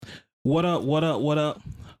What up, what up, what up?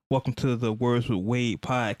 Welcome to the Words with Wade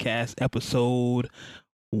podcast, episode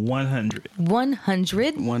 100.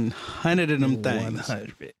 100? 100 of them things.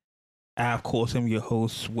 100. I, of course, am your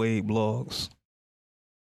host, Wade Blogs.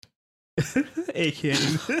 AKA.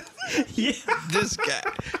 Yeah. This guy.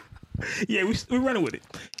 Yeah, we're running with it.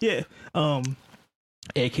 Yeah.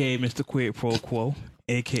 AKA Mr. Quid Pro Quo,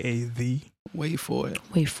 AKA The. Wait for it.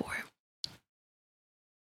 Wait for it.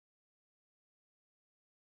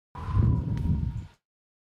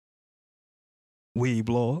 Wade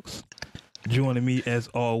Blogs. Joining me as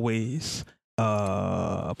always,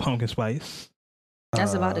 Pumpkin Spice.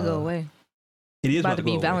 That's about to go away. It is About to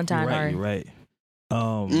be go away. Valentine, You're right, Ari. you're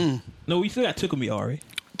right. No, we still got Tickle Me Ari.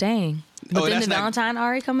 Dang. But then that's the not- Valentine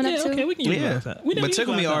Ari coming up Yeah, too? okay, we can use Yeah. Valentine. We never But used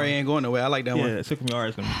Tickle Me Valentine. Ari ain't going nowhere. I like that one. Yeah, Tickle Me Ari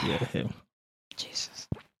is gonna be him. Jesus.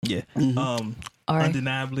 Yeah. Mhm. Ari.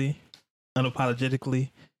 Undeniably, unapologetically.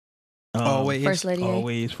 Always. First lady.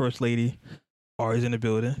 Always first lady. Ari's in the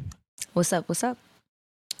building. What's up? What's up?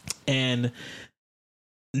 And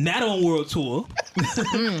not on world tour.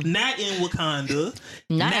 Mm. Not in Wakanda.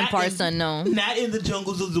 Not in Not parts in- unknown. Not in the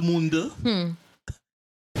jungles of Zamunda.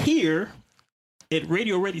 Here at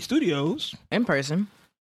Radio Ready Studios, In person.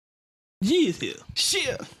 G is here.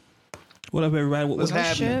 Shit. What up, everybody? What's Oh,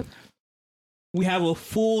 happening? shit. We have a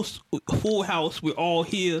full house. We're all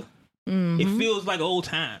here. Mhm. It feels like old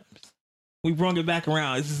times. We brought it back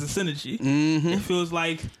around. This is a synergy. Mm-hmm. It feels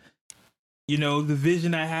like, the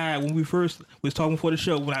vision I had when we first was talking before the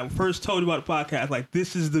show. When I first told you about the podcast, like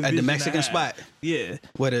this is the At vision the I Mexican had. spot. Yeah,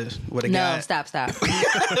 What a No, guy. stop.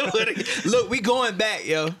 Look, we going back,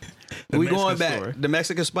 yo. We going Mexican back. store. The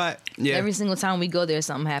Mexican spot. Yeah. Every single time we go there,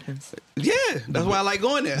 something happens. Yeah. That's why I like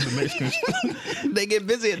going there. the Mexican. They get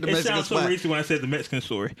busy at the It Mexican sounds so spot. racist when I said the Mexican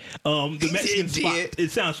story. The Mexican It spot. did.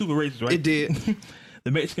 It sounds super racist, right? It did. The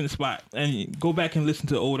Mexican spot, and go back and listen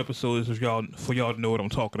to old episodes for y'all to know what I'm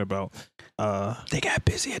talking about. They got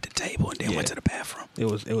busy at the table and then Yeah. went to the bathroom. It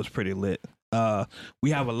was pretty lit. We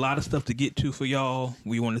have a lot of stuff to get to for y'all.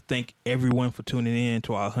 We want to thank everyone for tuning in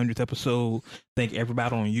to our 100th episode. Thank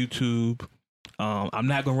everybody on YouTube. I'm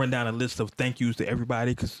not gonna run down a list of thank yous to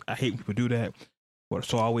everybody because I hate when people do that. But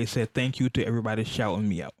so I always said thank you to everybody shouting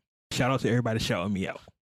me out. Shout out to everybody shouting me out.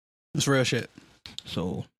 It's real shit.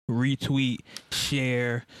 So retweet,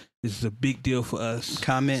 share. This is a big deal for us.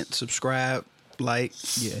 Comment, subscribe, like.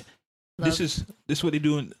 Yeah. Love. This is what they're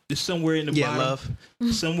doing. It's somewhere in the Yeah, bottom.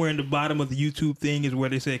 love. Somewhere in the bottom of the YouTube thing is where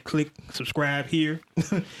they say click subscribe here.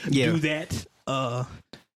 Yeah. Do that.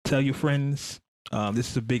 Tell your friends.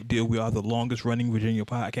 This is a big deal. We are the longest running Virginia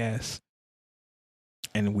podcast.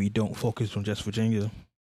 And we don't focus on just Virginia.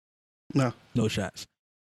 No. No shots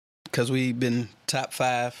Because we've been top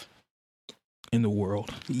 5. in the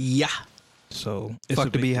world. Yeah. So it's Fuck a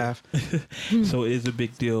the big beehive. deal. So it is a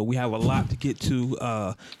big deal. We have a lot to get to.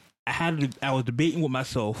 I was debating with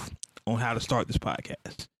myself on how to start this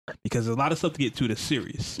podcast. Because there's a lot of stuff to get to that's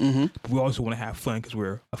serious. Mm-hmm. But we also want to have fun because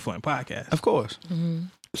we're a fun podcast. Of course. Mhm.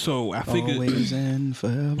 So I figured Always and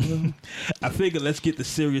forever. I figured let's get the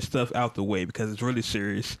serious stuff out the way because it's really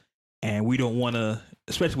serious. And we don't want to,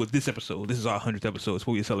 especially with this episode, this is our 100th episode. It's supposed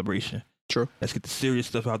to be a celebration. True. Let's get the serious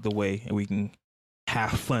stuff out the way and we can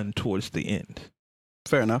have fun towards the end.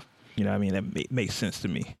 Fair enough. You know what I mean? That makes sense to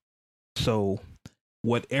me. So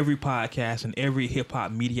what every podcast and every hip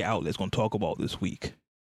hop media outlet is going to talk about this week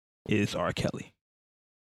is R. Kelly.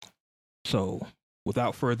 So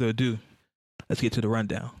without further ado, let's get to the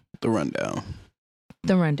rundown. The rundown.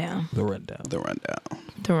 The rundown. The rundown. The rundown.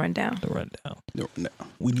 The rundown. The rundown. The rundown.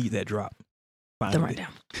 We need that drop. The Finally.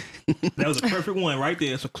 rundown. That was a perfect one right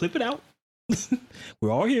there. So clip it out.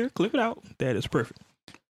 We're all here. Clip it out. That is perfect.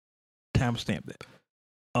 Timestamp that.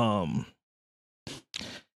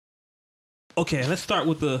 Okay, let's start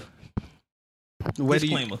with the Where do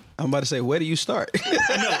you, disclaimer. I'm about to say, where do you start?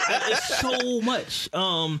 I know it's so much.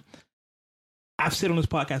 I've said on this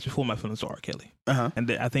podcast before my feelings on R. Kelly, Uh-huh. and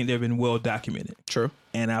I think they've been well documented. True.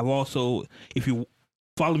 And I've also, if you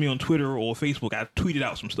follow me on Twitter or Facebook, I tweeted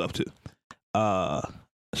out some stuff too.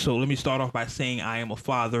 So let me start off by saying I am a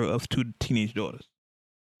father of 2 teenage daughters.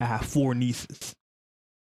 I have 4 nieces.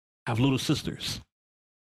 I have little sisters.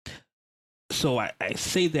 So I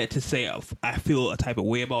say that to say I feel a type of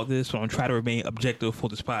way about this, so I'm trying to remain objective for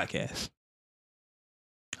this podcast.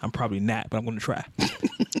 I'm probably not, but I'm going to try.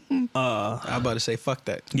 I'm about to say, fuck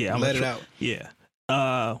that. Yeah, Let it out. Yeah.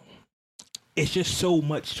 It's just so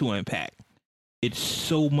much to unpack. It's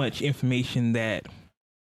so much information that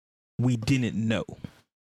we didn't know.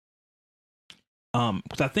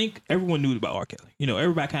 Because I think everyone knew about R. Kelly.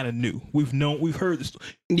 Everybody kind of knew. We've heard this.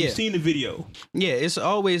 We've Yeah. seen the video. Yeah, it's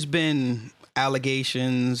always been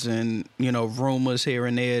allegations and, you know, rumors here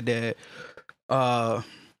and there that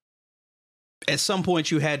at some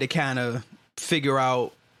point you had to kind of figure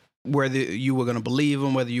out whether you were going to believe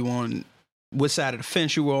him, whether you on what side of the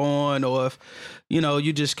fence you were on, or if, you know,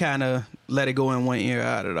 you just kind of let it go in one ear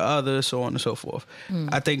out of the other, so on and so forth.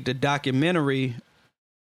 I think the documentary,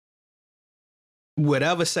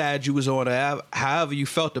 whatever side you was on, or however you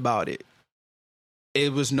felt about it,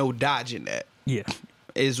 it was no dodging that. Yeah.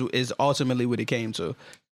 Is ultimately what it came to.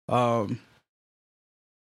 And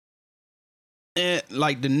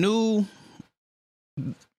like the new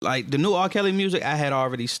R. Kelly music, I had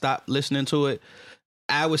already stopped listening to it.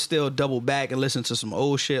 I would still double back and listen to some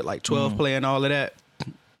old shit like 12 Play and all of that.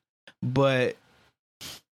 But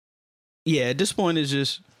yeah, at this point it's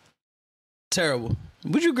just terrible.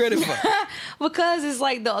 Would you grade it for? Because it's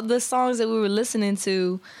like the songs that we were listening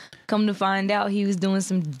to, come to find out he was doing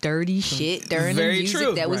some dirty shit during the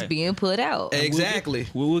music that was being put out. Exactly.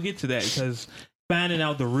 We'll get to that because finding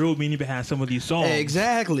out the real meaning behind some of these songs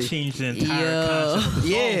changed the entire concept of the song for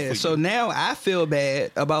you. So now I feel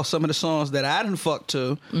bad about some of the songs that I done fucked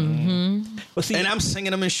to. But see, and I'm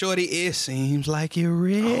singing them in shorty, it seems like you're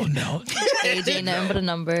red. oh no. Age ain't nothing but a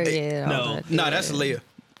number. Yeah. all that. No, that's Aaliyah.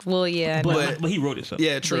 Well, yeah. But he wrote it so.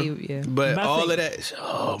 Yeah, true. But My all thing- of that is,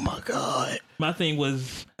 oh my God. My thing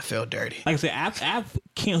was, I felt dirty. like I said, I've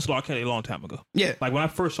canceled R. Kelly a long time ago. Yeah. Like when I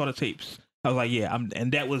first saw the tapes, I was like, yeah,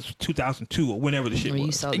 and that was 2002 or whenever the shit When you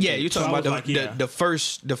was. saw Yeah, you're talking So I about was like,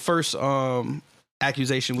 the first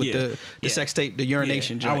accusation with the sex tape, the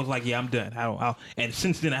urination I joint. was like, yeah, I'm done. And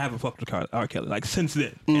since then, I haven't fucked with R. Kelly. Like since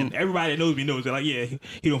then, and everybody that knows me knows that. Like, yeah,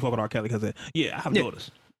 he don't fuck with R. Kelly because I have daughters.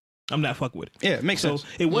 I'm not fucking with it. Yeah, it makes sense.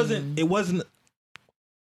 It wasn't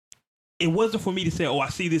for me to say, oh, I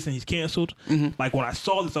see this and he's canceled. Like when I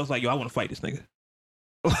saw this, I was like, yo, I want to fight this nigga.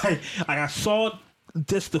 Like I saw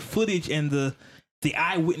just the footage and the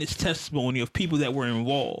eyewitness testimony of people that were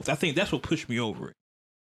involved. I think that's what pushed me over it.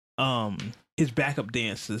 His backup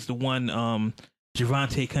dancers, the one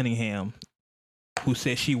Javante Cunningham, who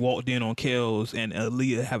said she walked in on Kells and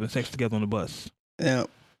Aaliyah having sex together on the bus. Yeah.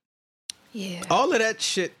 Yeah. All of that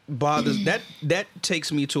shit bothers that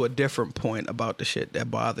takes me to a different point about the shit that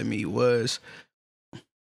bothered me was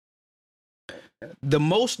the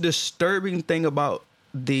most disturbing thing about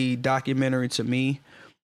the documentary to me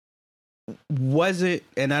wasn't,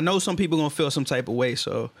 and I know some people gonna feel some type of way,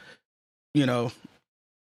 so you know,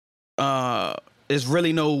 there's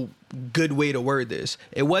really no good way to word this.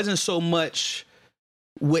 It wasn't so much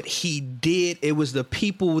what he did, it was the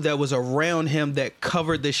people that was around him that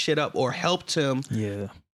covered this shit up or helped him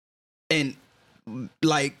and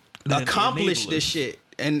like accomplish this shit.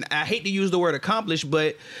 And I hate to use the word accomplish,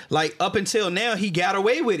 but like up until now he got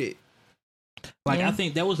away with it. Like I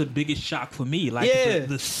think that was the biggest shock for me. Like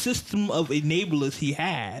the system of enablers he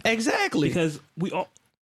had. Exactly. Because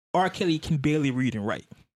R. Kelly can barely read and write.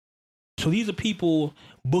 So these are people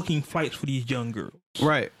booking flights for these young girls.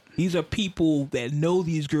 Right. These are people that know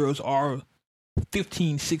these girls are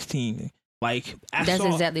 15, 16. Like That's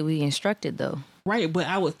exactly what he instructed, though. Right, but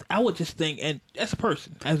I would just think, and as a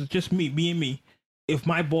person, as just me, being me, if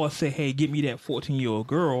my boss say, "Hey, get me that 14-year-old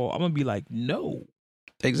girl," I'm gonna be like, "No."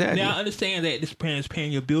 Exactly. Now I understand that this parent's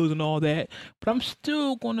paying your bills and all that, but I'm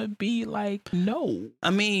still gonna be like, "No." I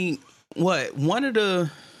mean, one of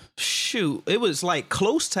the it was like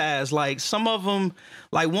close ties. Like some of them,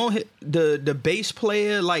 like one hit the bass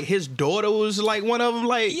player, like his daughter was like one of them.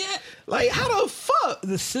 Like like how the fuck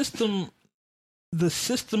the system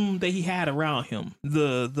that he had around him,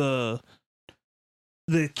 the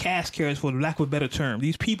cast carriers, for lack of a better term,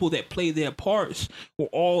 these people that played their parts were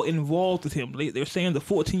all involved with him. They're saying the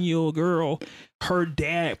 14-year-old girl, her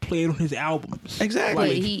dad played on his albums. Exactly.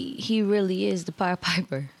 But he really is the Pied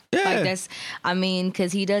Piper. Yeah. Like that's, I mean,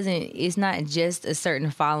 because he doesn't, it's not just a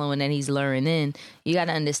certain following that he's luring in. You got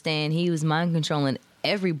to understand he was mind controlling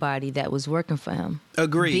everybody that was working for him.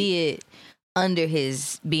 Agreed. Be it under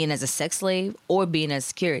his being as a sex slave or being as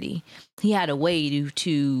security. He had a way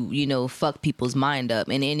to fuck people's mind up.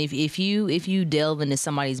 And if you delve into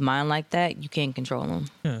somebody's mind like that, you can't control them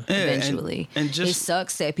eventually. And it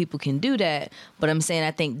sucks that people can do that. But I'm saying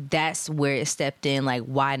I think that's where it stepped in, like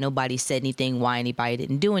why nobody said anything, why anybody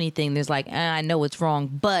didn't do anything. There's like, I know it's wrong,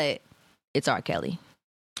 but it's R. Kelly.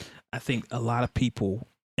 I think a lot of people,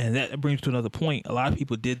 and that brings to another point, a lot of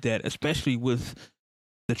people did that, especially with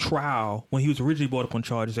the trial when he was originally brought up on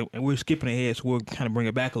charges, and we're skipping ahead, so we'll kind of bring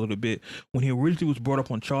it back a little bit. When he originally was brought up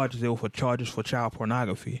on charges, they were for charges for child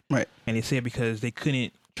pornography, right? And they said because they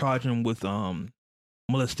couldn't charge him with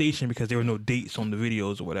molestation because there were no dates on the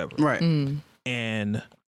videos or whatever, right? And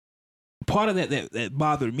part of that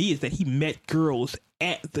bothered me is that he met girls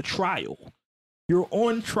at the trial. You're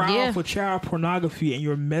on trial for child pornography and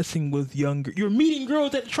you're messing with you're meeting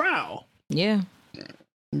girls at the trial. Yeah.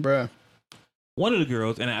 Bruh. One of the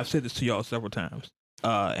girls, and I've said this to y'all several times,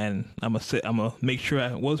 and I'm gonna make sure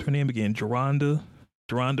what was her name again? Geronda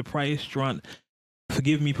Price.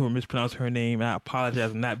 Forgive me for mispronouncing her name. I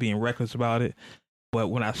apologize for not being reckless about it. But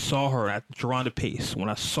when I saw her at Geronda Pace, when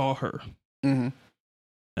I saw her, and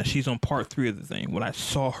she's on part 3 of the thing. When I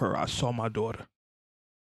saw her, I saw my daughter.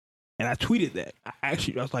 And I tweeted that. I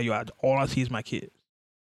was like, yo, all I see is my kids.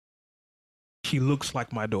 She looks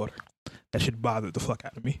like my daughter. That should bother the fuck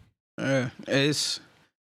out of me. I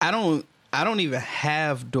don't even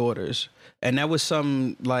have daughters. And that was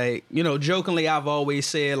some, like, you know, jokingly, I've always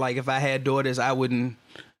said, like, if I had daughters, I wouldn't,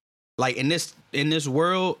 like, in this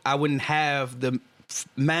world, I wouldn't have the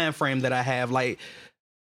mind frame that I have. Like,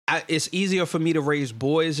 it's easier for me to raise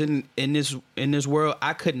boys in this world.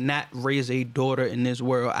 I could not raise a daughter in this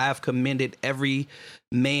world. I've commended every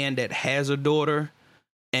man that has a daughter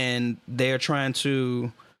and they're trying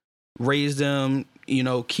to raise them, you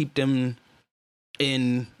know, keep them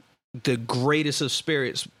in the greatest of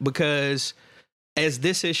spirits, because as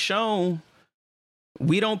this is shown,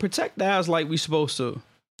 we don't protect ours like we're supposed to.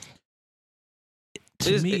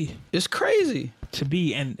 It's crazy.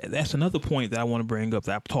 And that's another point that I want to bring up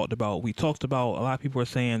that I've talked about. We talked about, a lot of people are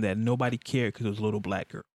saying that nobody cared because it was a little black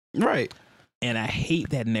girl. Right. And I hate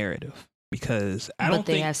that narrative because But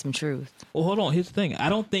they have some truth. Well, hold on. Here's the thing. I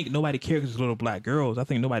don't think nobody cared because it's little black girls. I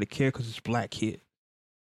think nobody cared because it's black kids.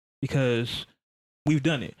 Because we've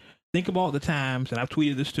done it. Think about the times, and I've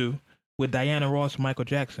tweeted this too, with Diana Ross and Michael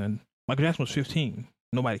Jackson. Michael Jackson was 15.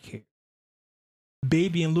 Nobody cared.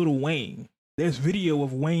 Baby and Lil Wayne. There's video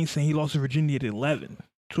of Wayne saying he lost his virginity at 11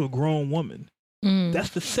 to a grown woman. That's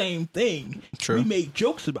the same thing. True. We make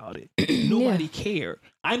jokes about it. Nobody cared.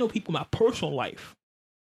 I know people in my personal life.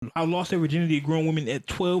 I lost their virginity to grown women at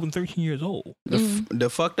 12 and 13 years old. The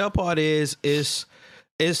fucked up part is it's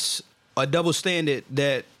a double standard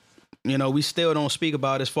that, you know, we still don't speak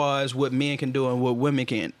about as far as what men can do and what women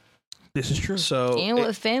can't. This is true. And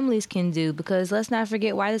what families can do, because let's not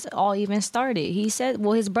forget why this all even started.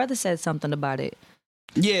 His brother said something about it.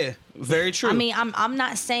 Yeah, very true. I mean, I'm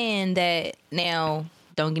not saying that now,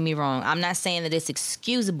 don't get me wrong. I'm not saying that it's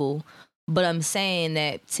excusable, but I'm saying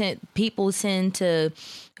that people tend to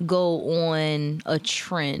go on a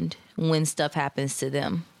trend when stuff happens to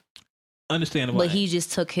them. Understandable. But he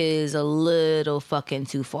just took his a little fucking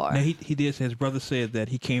too far. Now, he did say his brother said that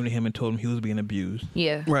he came to him and told him he was being abused.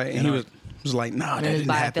 Yeah. Right. And he was like, nah, that didn't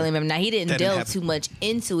happen. Now, he didn't delve too much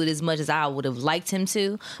into it as much as I would have liked him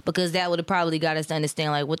to, because that would have probably got us to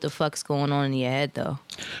understand, like, what the fuck's going on in your head, though.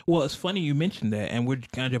 Well, it's funny you mentioned that, and we're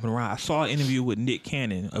kind of jumping around. I saw an interview with Nick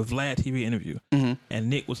Cannon, a Vlad TV interview, and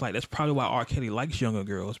Nick was like, that's probably why R. Kelly likes younger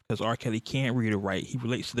girls, because R. Kelly can't read or write. He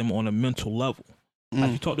relates to them on a mental level.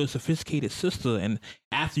 Like, you talk to a sophisticated sister, and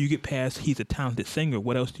after you get past he's a talented singer,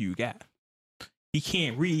 what else do you got? He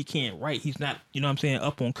can't read, he can't write. He's not, you know what I'm saying,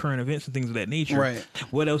 up on current events and things of that nature. Right.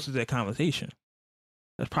 What else is that conversation?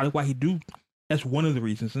 That's probably why that's one of the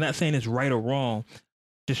reasons. I'm not saying it's right or wrong,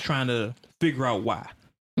 just trying to figure out why.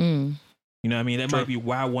 You know what I mean? That might be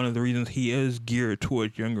why one of the reasons he is geared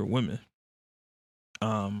towards younger women.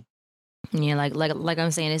 Yeah, like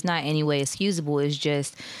I'm saying, it's not any way excusable. It's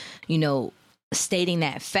just, you know, stating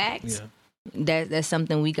that fact. That's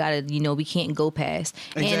something we gotta, you know, we can't go past.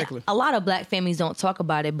 Exactly. And a lot of black families don't talk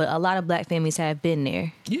about it, but a lot of black families have been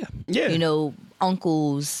there. Yeah. You know,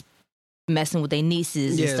 uncles messing with their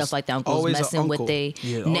nieces and stuff like that. Uncles always messing with their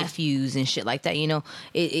nephews and shit like that. You know,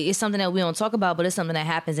 it's something that we don't talk about, but it's something that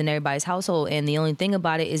happens in everybody's household. And the only thing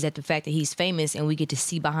about it is that the fact that he's famous and we get to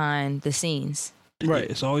see behind the scenes.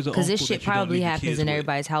 Right. It's always because this shit probably happens in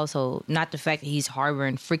everybody's household. Not the fact that he's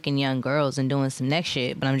harboring freaking young girls and doing some next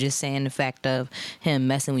shit, but I'm just saying the fact of him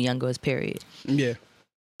messing with young girls. Period. Yeah.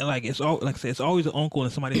 And like it's always an uncle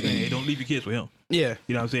and somebody saying, "Hey, don't leave your kids with him." Yeah.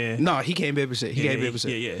 You know what I'm saying? No, he can't babysit. He can't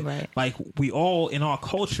babysit. Yeah. Right. Like we all in our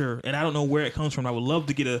culture, and I don't know where it comes from. I would love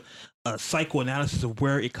to get a psychoanalysis of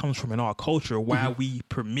where it comes from in our culture. Why we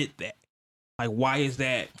permit that? Like, why is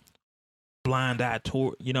that? Blind eye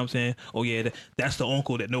toward, you know what I'm saying? Oh yeah, that's the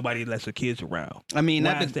uncle that nobody lets their kids around. I mean,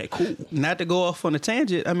 why is that cool? Not to go off on a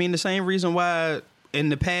tangent. I mean, the same reason why in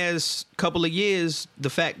the past couple of years, the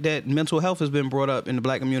fact that mental health has been brought up in the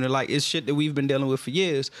black community, like it's shit that we've been dealing with for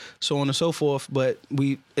years, so on and so forth. But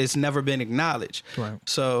it's never been acknowledged. Right.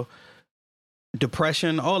 So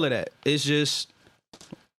depression, all of that, it's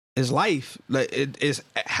life. Like it's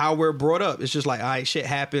how we're brought up. It's just like, all right, shit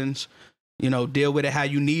happens. deal with it how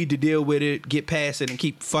you need to deal with it, get past it, and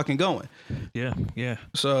keep fucking going. Yeah.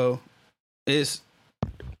 So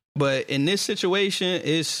but in this situation,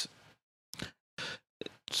 it's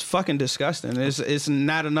fucking disgusting. It's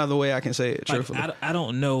not another way I can say it, truthfully. I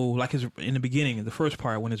don't know, like in the beginning, in the first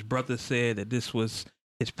part, when his brother said that this was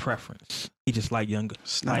his preference, he just liked younger.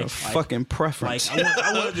 It's not a fucking preference.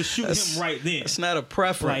 I wanted to shoot him right then. It's not a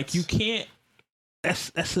preference. Like, you can't,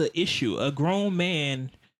 that's an issue. A grown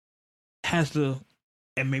man has the,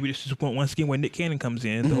 and maybe this is once again where Nick Cannon comes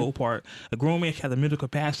in, the whole part. A grown man has the mental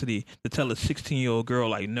capacity to tell a 16-year-old girl,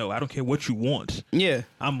 like, no, I don't care what you want. Yeah.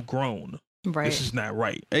 I'm grown. Right. This is not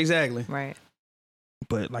right. Exactly. Right.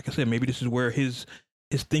 But like I said, maybe this is where his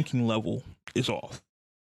thinking level is off.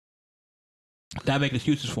 Not making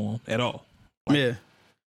excuses for him at all. Yeah.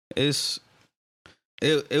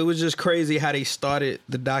 It was just crazy how they started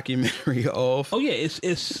the documentary off. Oh yeah,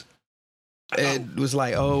 it's it was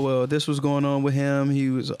like, oh well, this was going on with him. He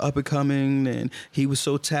was up and coming, and he was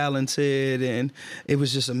so talented, and it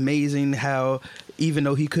was just amazing how even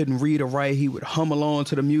though he couldn't read or write, he would hum along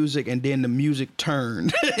to the music, and then the music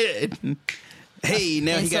turned. Hey,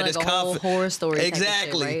 now he got this confidence. Horror story.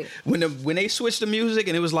 Exactly. Type of shit, right? When they switched the music,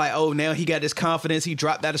 and it was like, oh, now he got this confidence. He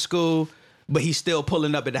dropped out of school, but he's still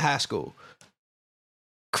pulling up at the high school.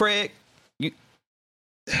 Craig,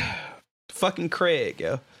 fucking Craig,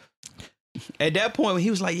 yo. At that point, when he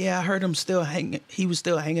was like, yeah, I heard him still hanging. He was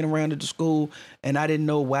still hanging around at the school, and I didn't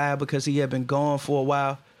know why, because he had been gone for a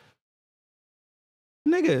while.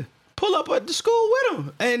 Nigga, pull up at the school with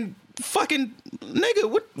him, and fucking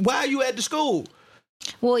nigga, why are you at the school?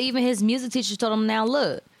 Well, even his music teacher told him, now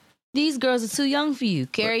look, these girls are too young for you.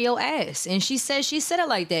 Carry your ass. And she said it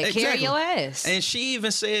like that. Exactly. Carry your ass. And she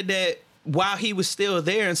even said that while he was still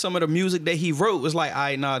there, and some of the music that he wrote was like, all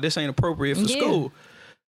right, nah, this ain't appropriate for school.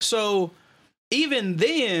 So even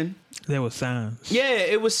then, there were signs. Yeah,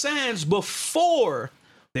 it was signs before.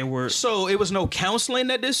 There were. So it was no counseling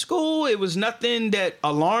at this school. It was nothing that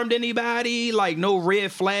alarmed anybody. Like no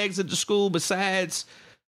red flags at the school besides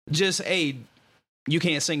just, hey, you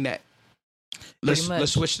can't sing that.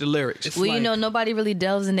 Let's switch the lyrics. Well, nobody really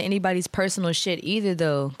delves into anybody's personal shit either,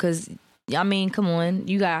 though. Because, I mean, come on.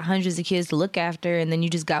 You got hundreds of kids to look after, and then you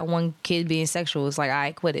just got one kid being sexual. It's like, all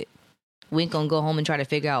right, quit it. We ain't gonna go home and try to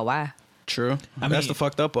figure out why. True. That's the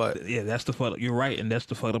fucked up part. Yeah, that's the fucked up. You're right, and that's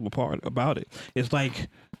the fucked up part about it. It's like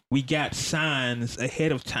we got signs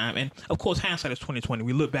ahead of time, and of course, hindsight is 2020.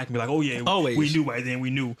 We look back and be like, "Oh yeah, always. We knew by then.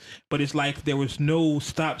 We knew." But it's like there was no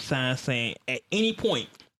stop sign saying at any point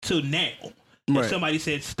till now that somebody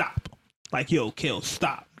said stop. Like, yo, Kel,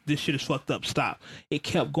 stop. This shit is fucked up. Stop. It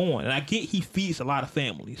kept going, and I get he feeds a lot of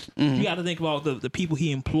families. You got to think about the people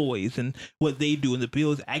he employs and what they do and the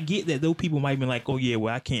bills. I get that those people might be like, oh yeah,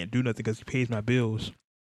 well I can't do nothing because he pays my bills.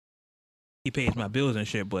 He pays my bills and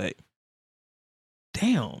shit, but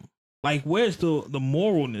damn, like where's the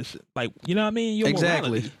moralness? Like, you know what I mean? Your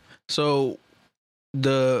morality. So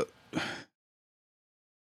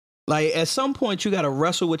like at some point you got to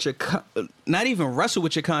wrestle with your not even wrestle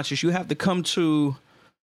with your conscience. You have to come to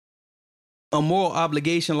a moral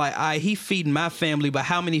obligation, like, he feeding my family, but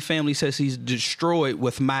how many families has he destroyed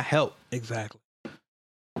with my help? Exactly.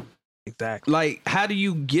 Like, how do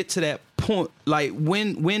you get to that point? Like,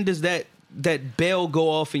 when does that bell go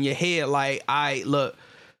off in your head? Like, look,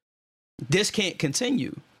 this can't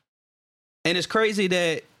continue. And it's crazy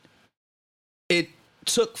that it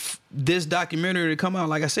took this documentary to come out,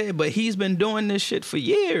 like I said, but he's been doing this shit for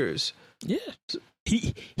years. Yeah.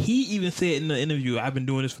 He even said in the interview, I've been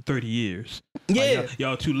doing this for 30 years. Yeah. Like,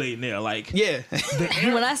 y'all too late now. Like, yeah.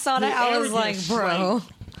 When I saw that, I was like, bro.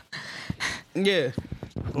 Yeah.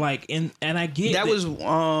 Like, and I get that was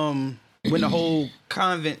when the whole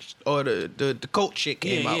convent or the cult shit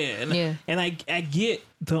came out. Yeah. And I get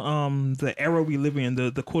the era we live in,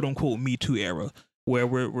 the quote unquote Me Too era, where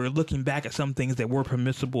we're looking back at some things that were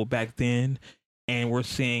permissible back then, and we're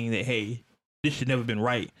saying that, hey, this should never been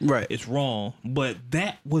right. Right. It's wrong. But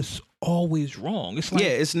that was always wrong. It's like,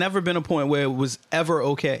 it's never been a point where it was ever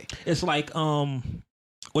okay. It's like,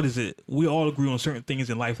 what is it? We all agree on certain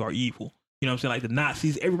things in life are evil. You know what I'm saying? Like the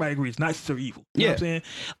Nazis, everybody agrees Nazis are evil. You know what I'm saying?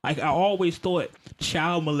 Like, I always thought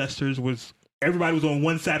child molesters was, everybody was on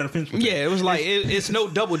one side of the fence with it was like, it's no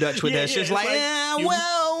double dutch with that shit. It's like,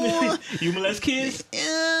 you molest kids,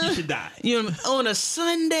 you should die. You know, on a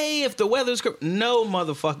Sunday, if the weather's no,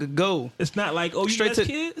 motherfucker, go. It's not like, you molest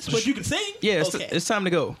kids, but you can sing. Yeah, it's time to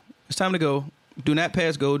go. It's time to go. Do not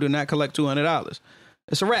pass go. Do not collect $200.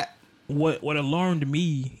 It's a wrap. What alarmed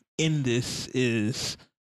me in this is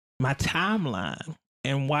my timeline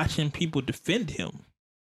and watching people defend him.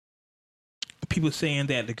 people saying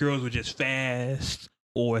that the girls were just fast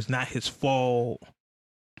or it's not his fault.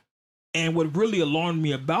 And what really alarmed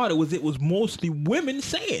me about it was mostly women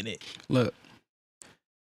saying it. Look,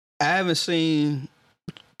 I haven't seen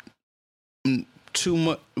too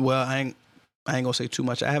much. Well, I ain't gonna say too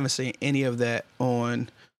much. I haven't seen any of that on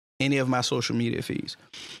any of my social media feeds.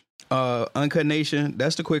 Uncut Nation,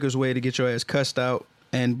 that's the quickest way to get your ass cussed out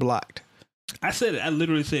and blocked. I said it. I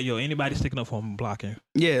literally said, yo, anybody sticking up for him, blocking.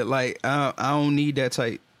 Yeah, like I don't need that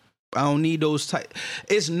type. I don't need those type.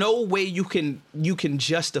 It's no way you can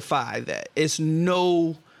justify that. It's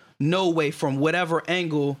no way from whatever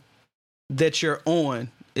angle that you're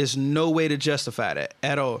on. It's no way to justify that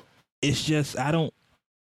at all. It's just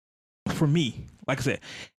for me, like I said,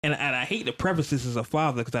 and I hate to preface this as a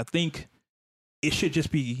father because I think it should just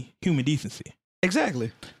be human decency.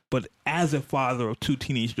 Exactly. But as a father of 2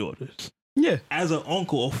 teenage daughters, yeah, as an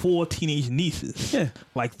uncle of 4 teenage nieces, yeah,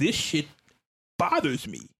 like this shit bothers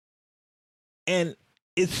me. And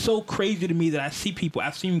it's so crazy to me that I've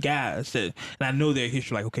seen guys that, and I know their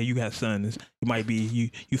history, like, okay, you have sons, it might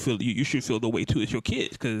be, you should feel the way too, it's your kids,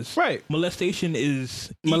 because right. Molestation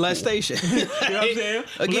is molestation. You know what I'm saying?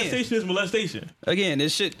 Again, molestation is molestation. Again,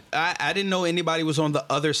 this shit, I didn't know anybody was on the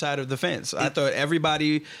other side of the fence. I thought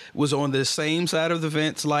everybody was on the same side of the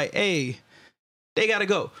fence, like, hey, they gotta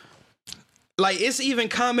go. Like, it's even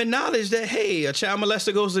common knowledge that, hey, a child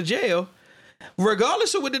molester goes to jail,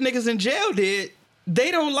 regardless of what the niggas in jail did,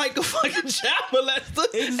 they don't like a fucking child molester.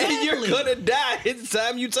 Exactly. And you're gonna die every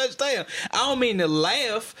time you touch down. I don't mean to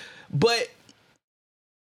laugh, but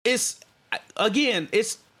it's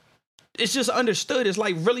just understood. It's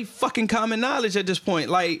like really fucking common knowledge at this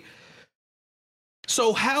point. Like,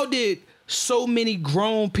 so how did so many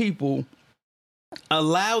grown people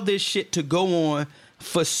allow this shit to go on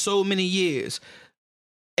for so many years?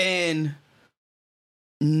 And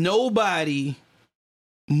nobody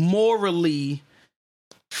morally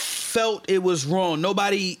felt it was wrong.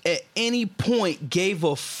 Nobody at any point gave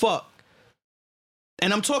a fuck.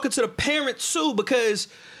 And I'm talking to the parents too, because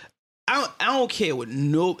I don't care what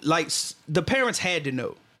the parents had to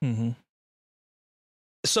know. Mm-hmm.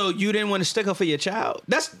 So you didn't want to stick up for your child?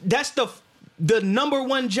 That's the number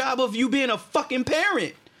one job of you being a fucking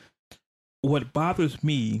parent. What bothers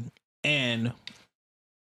me, and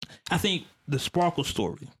I think the Sparkle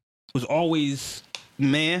story was always,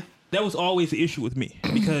 man, that was always the issue with me,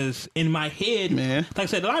 because in my head, man, like I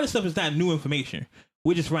said, a lot of stuff is not new information.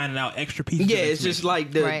 We're just finding out extra pieces. Yeah, it's just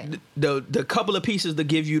like the couple of pieces to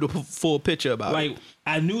give you the full picture about it. Like,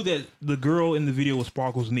 I knew that the girl in the video was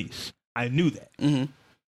Sparkle's niece. I knew that. Mm-hmm.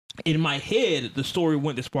 In my head, the story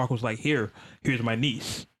went that Sparkle's like, here's my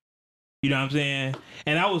niece. You know what I'm saying?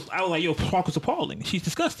 And I was like, yo, Sparkle's appalling. She's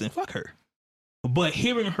disgusting. Fuck her. But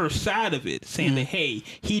hearing her side of it, saying that, hey,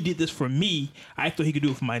 he did this for me, I thought he could do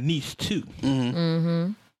it for my niece too. Mm-hmm.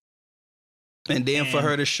 Mm-hmm. And then for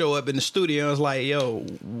her to show up in the studio, I was like, yo,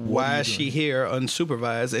 why is she here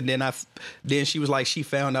unsupervised? And then she was like, she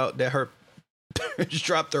found out that her parents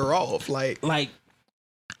dropped her off. Like,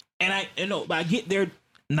 and I get their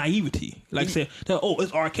naivety. Like I said,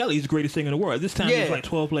 it's R. Kelly, he's the greatest singer in the world. This time it's like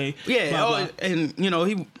 12 play. Yeah, blah, blah. And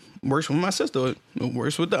he works with my sister,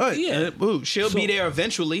 works with the aunt. Yeah. She'll be there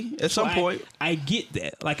eventually at some point. I get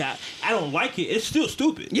that. Like, I don't like it. It's still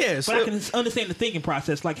stupid. Yeah, but I can understand the thinking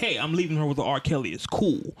process. Like, hey, I'm leaving her with the R. Kelly. It's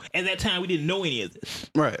cool. At that time, we didn't know any of this.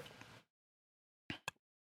 Right.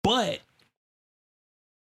 But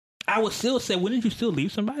I would still say, wouldn't you still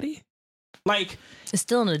leave somebody? Like, it's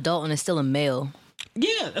still an adult and it's still a male.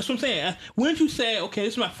 Yeah, that's what I'm saying. Wouldn't you say, okay,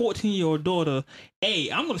 this is my 14-year-old daughter. Hey,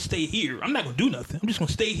 I'm going to stay here. I'm not going to do nothing. I'm just going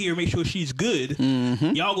to stay here and make sure she's good.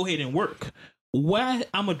 Mm-hmm. Y'all go ahead and work. Why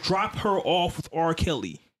I'm going to drop her off with R.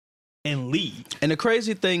 Kelly and leave? And the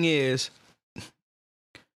crazy thing is,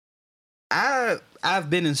 I've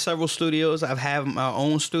been in several studios. I've had my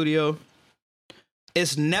own studio.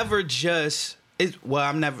 It's never just...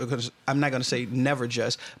 I'm not going to say never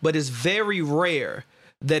just, but it's very rare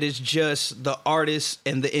that it's just the artist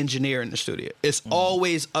and the engineer in the studio. It's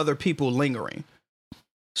always other people lingering.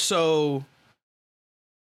 So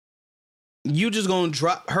you just gonna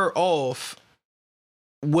drop her off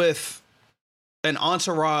with an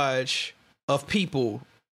entourage of people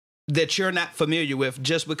that you're not familiar with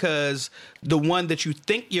just because the one that you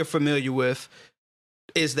think you're familiar with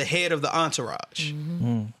is the head of the entourage.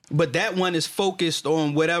 Mm-hmm. But that one is focused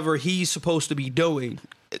on whatever he's supposed to be doing.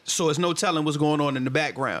 So it's no telling what's going on in the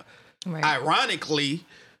background. Right. Ironically,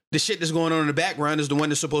 the shit that's going on in the background is the one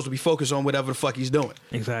that's supposed to be focused on whatever the fuck he's doing.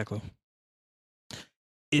 Exactly.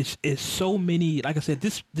 It's so many, like I said,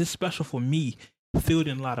 this special for me filled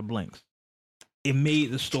in a lot of blanks. it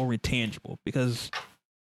made the story tangible because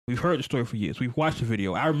we've heard the story for years. We've watched the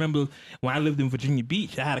video. I remember when I lived in Virginia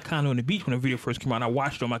Beach, I had a condo on the beach when the video first came out. And I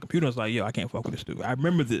watched it on my computer. I was like, yo, I can't fuck with this dude. I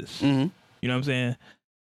remember this. Mm-hmm. You know what I'm saying?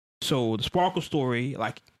 So the Sparkle story,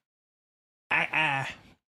 like, I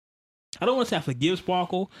don't want to say I forgive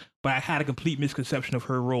Sparkle, but I had a complete misconception of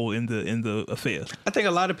her role in the affair. I think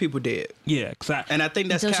a lot of people did. Yeah, and I think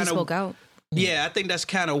that's kind of spoke out. Yeah, I think that's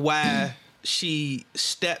kind of why she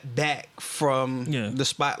stepped back from the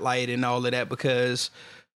spotlight and all of that, because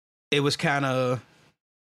it was kind of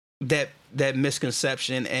that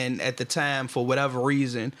misconception, and at the time, for whatever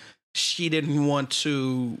reason, she didn't want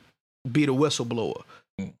to be the whistleblower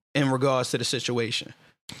in regards to the situation.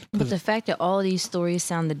 But the fact that all these stories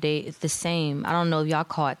sound the same, I don't know if y'all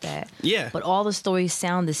caught that. Yeah. But all the stories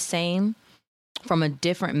sound the same from a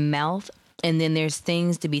different mouth, and then there's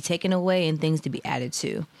things to be taken away and things to be added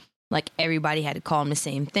to. Like, everybody had to call him the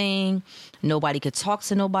same thing. Nobody could talk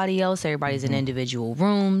to nobody else. Everybody's in individual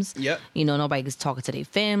rooms. Yep. You know, nobody's talking to their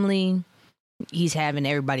family. He's having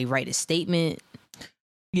everybody write a statement.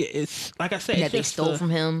 Yeah, it's like I said, that they stole from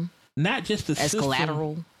him. Not just the as system,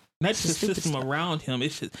 collateral. Not just the system around him.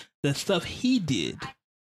 It's just the stuff he did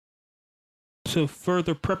to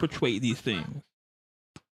further perpetuate these things.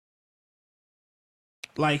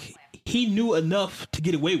 Like, he knew enough to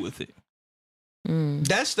get away with it.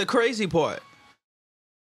 That's the crazy part.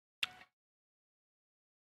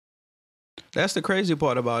 That's the crazy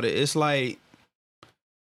part about it. It's like,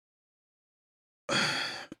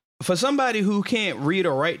 for somebody who can't read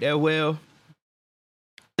or write that well,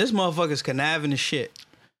 this motherfucker's conniving as shit.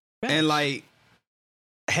 And like,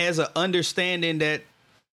 has an understanding that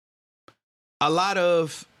a lot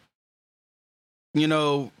of, you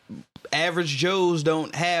know, average Joes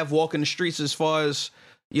don't have walking the streets, as far as,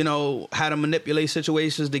 you know, how to manipulate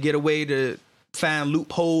situations to get away, to find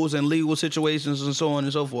loopholes in legal situations and so on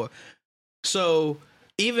and so forth. So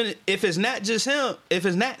even if it's not just him, if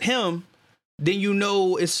it's not him, then you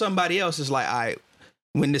know it's somebody else. It's like, all right,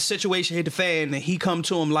 when the situation hit the fan and he come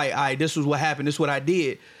to him like, all right, this was what happened, this is what I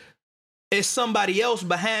did. It's somebody else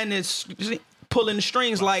behind this pulling the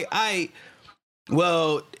strings like, all right,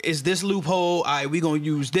 well, is this loophole? All right, we gonna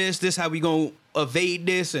use this. This how we gonna evade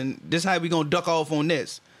this, and this how we gonna duck off on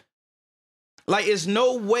this. Like, it's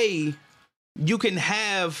no way you can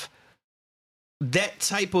have that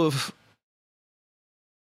type of,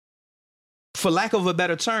 for lack of a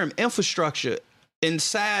better term, infrastructure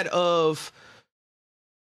inside of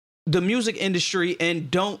the music industry and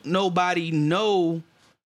don't nobody know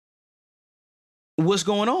what's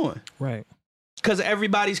going on. Right. Because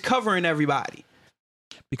everybody's covering everybody.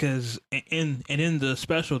 Because in the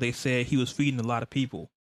special, they said he was feeding a lot of people.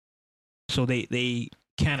 So they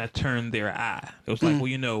kind of turned their eye. It was like, well,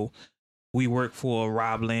 you know, we worked for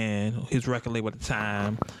Rob Land, his record label at the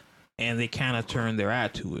time, and they kind of turned their eye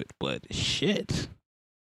to it. But shit.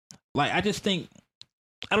 Like, I just think,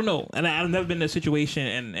 I don't know. And I've never been in a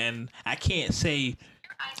situation, and I can't say.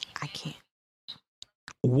 I can't.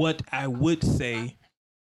 What I would say,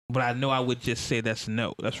 but I know I would just say that's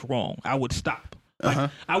wrong. I would stop.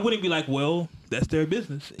 Like, I wouldn't be like, well, that's their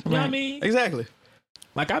business. You know what I mean? Exactly.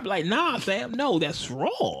 Like, I'd be like, nah, fam, no, that's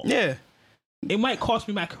wrong. Yeah. It might cost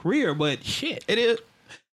me my career, but shit. It is.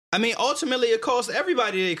 I mean, ultimately, it costs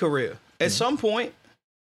everybody their career at some point.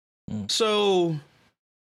 So,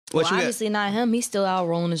 well, obviously not him. He's still out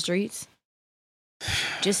rolling the streets.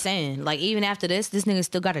 Just saying. Like, even after this nigga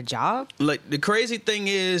still got a job? Like, the crazy thing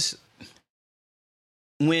is,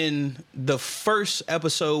 when the first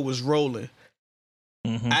episode was rolling,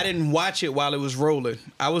 I didn't watch it while it was rolling.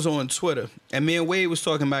 I was on Twitter, and me and Wade was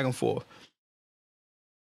talking back and forth.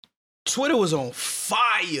 Twitter was on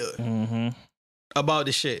fire about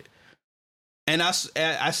the shit. And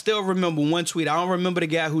I still remember one tweet. I don't remember the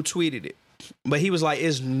guy who tweeted it, but he was like,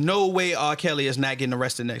 "There's no way R. Kelly is not getting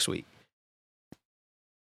arrested next week."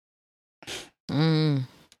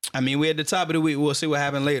 I mean, we're at the top of the week. We'll see what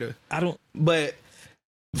happens later. But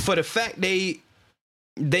for the fact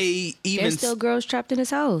there's still girls trapped in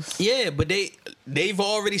his house. Yeah, but they've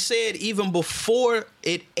already said, even before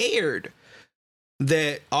it aired,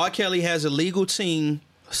 that R. Kelly has a legal team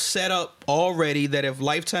set up already that if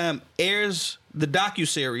Lifetime airs the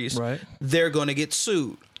docuseries, they're going to get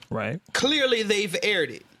sued. Right. Clearly, they've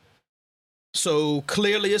aired it. So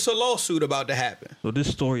clearly, it's a lawsuit about to happen. So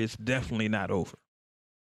this story is definitely not over.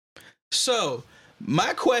 So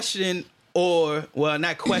my question,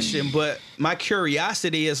 not question, but my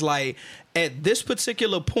curiosity is like, at this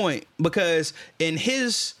particular point, because in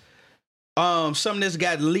his, something that's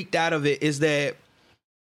got leaked out of it is that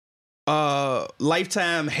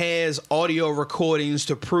Lifetime has audio recordings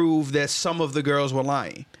to prove that some of the girls were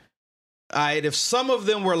lying. All right, if some of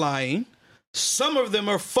them were lying, some of them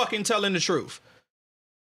are fucking telling the truth.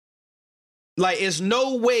 Like, it's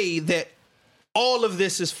no way that all of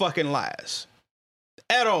this is fucking lies.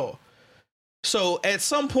 At all. So, at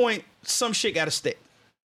some point, some shit gotta stick.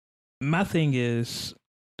 My thing is,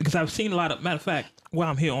 because I've seen a lot of, matter of fact, while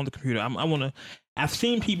I'm here on the computer, I've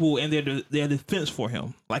seen people and their defense for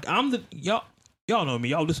him. Like, y'all know me.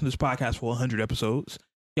 Y'all listen to this podcast for 100 episodes.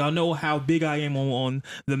 Y'all know how big I am on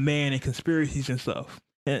the man and conspiracies and stuff.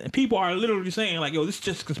 And people are literally saying, like, yo, this is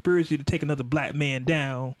just a conspiracy to take another black man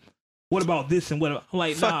down. What about this and what about,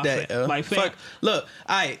 like, fuck that, fam. Like, fam. Fuck. Look,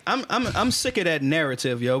 I'm sick of that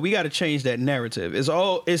narrative, yo. We got to change that narrative.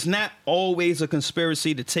 It's not always a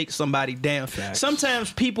conspiracy to take somebody down. Facts.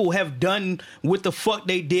 Sometimes people have done what the fuck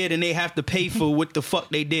they did and they have to pay for what the fuck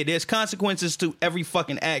they did. There's consequences to every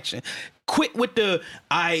fucking action. Quit with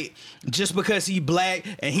just because he black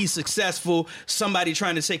and he's successful, somebody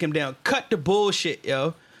trying to take him down. Cut the bullshit,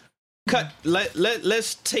 yo.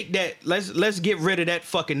 Let's take that. Let's get rid of that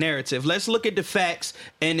fucking narrative. Let's look at the facts,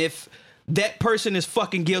 and if that person is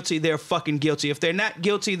fucking guilty, they're fucking guilty. If they're not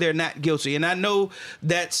guilty, they're not guilty. And I know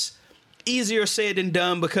that's easier said than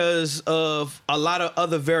done because of a lot of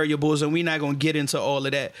other variables, and we're not gonna get into all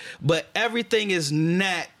of that. But everything is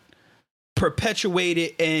not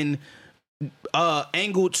perpetuated and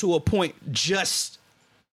angled to a point just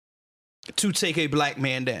to take a black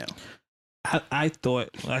man down. I thought,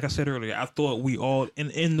 like I said earlier, I thought we all,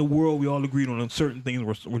 in the world, we all agreed on certain things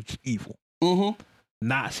were just evil. Mm-hmm.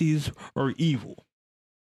 Nazis are evil.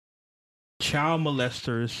 Child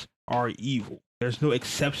molesters are evil. There's no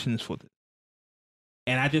exceptions for this.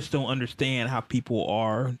 And I just don't understand how people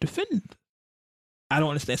are defending this. I don't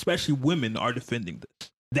understand, especially women are defending this.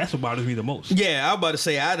 That's what bothers me the most. Yeah, I was about to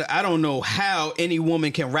say, I don't know how any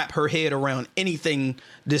woman can wrap her head around anything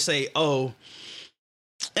to say, oh,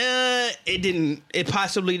 it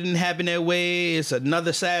possibly didn't happen that way. It's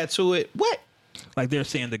another side to it. What? Like they're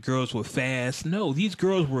saying the girls were fast. No, these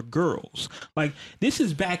girls were girls. Like this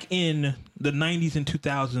is back in the 90s and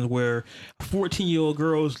 2000s where 14-year-old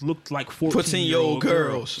girls looked like 14-year-old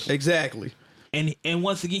girls. Exactly. And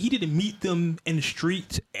once again, he didn't meet them in the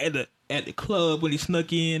street at the club when he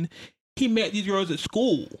snuck in. He met these girls at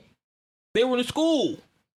school. They were in school.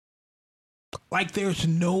 Like, there's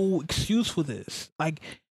no excuse for this. Like,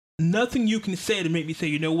 nothing you can say to make me say,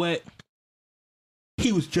 you know what?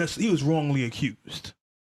 He was wrongly accused.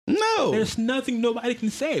 No. There's nothing nobody can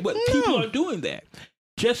say, but people are doing that.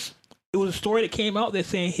 It was a story that came out that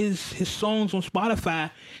saying his songs on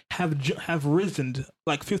Spotify have risen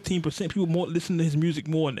like 15%. People listen to his music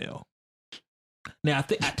more now. Now I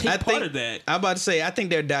take part of that. I'm about to say I think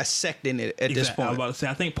they're dissecting it at this point. I'm about to say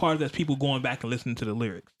I think part of that's people going back and listening to the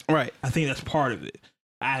lyrics. Right. I think that's part of it.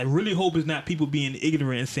 I really hope it's not people being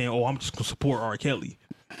ignorant and saying, "Oh, I'm just gonna support R. Kelly."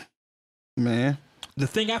 Man, the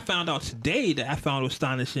thing I found out today that I found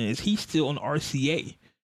astonishing is he's still on RCA,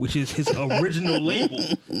 which is his original label,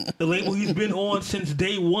 the label he's been on since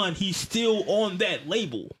day one. He's still on that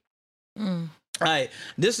label. All right,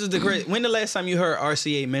 this is the great. When the last time you heard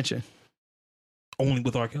RCA mentioned? Only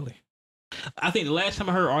with R. Kelly. I think the last time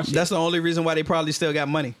I heard RCA... That's the only reason why they probably still got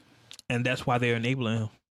money. And that's why they're enabling him.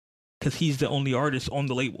 Because he's the only artist on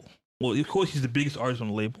the label. Well, of course, he's the biggest artist on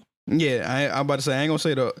the label. Yeah, I'm about to say, I ain't going to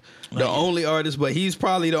say the only artist, but he's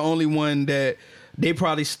probably the only one that they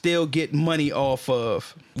probably still get money off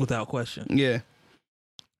of. Without question. Yeah.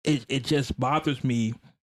 It just bothers me.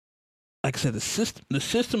 Like I said, the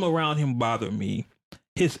system around him bothered me.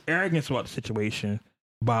 His arrogance about the situation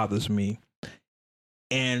bothers me.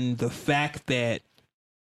 And the fact that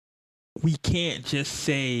we can't just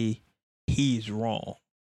say he's wrong.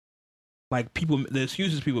 Like the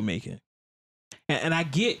excuses people making. And I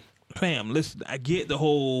get, fam, listen, I get the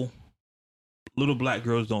whole little black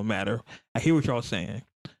girls don't matter. I hear what y'all saying.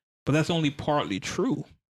 But that's only partly true.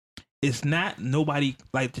 It's not nobody,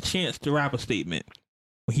 like the Chance the Rapper statement.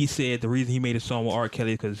 When he said the reason he made a song with R.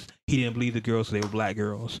 Kelly because he didn't believe the girls, so they were black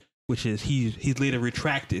girls. Which is he's later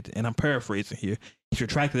retracted, and I'm paraphrasing here. He's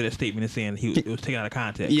retracted that statement and saying it was taken out of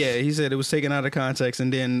context. Yeah, he said it was taken out of context,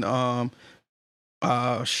 and then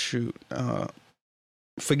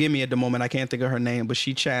forgive me at the moment, I can't think of her name, but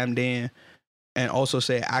she chimed in and also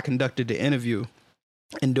said I conducted the interview,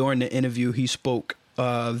 and during the interview he spoke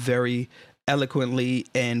very eloquently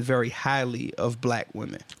and very highly of black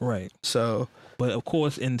women. Right. So, but of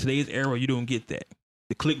course, in today's era, you don't get that.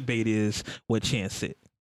 The clickbait is what Chance said.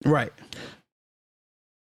 Right.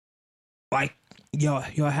 Like, y'all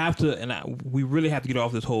have to, and we really have to get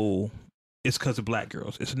off this whole, it's because of black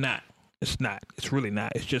girls. It's not. It's not. It's really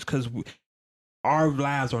not. It's just because our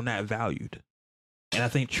lives are not valued, and I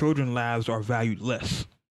think children's lives are valued less.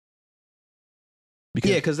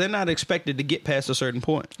 Because they're not expected to get past a certain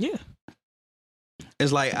point. Yeah,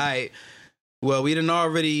 it's like, we done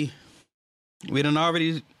already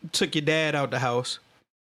took your dad out the house,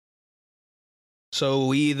 so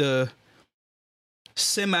we either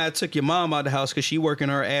semi took your mom out the house because she working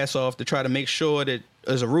her ass off to try to make sure that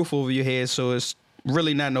there's a roof over your head, so it's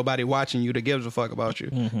really not nobody watching you that gives a fuck about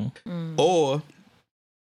you. Or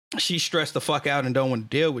she stressed the fuck out and don't want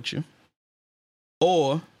to deal with you.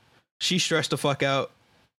 Or she stressed the fuck out,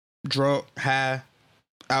 drunk, high,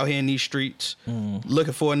 out here in these streets,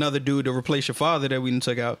 looking for another dude to replace your father that we done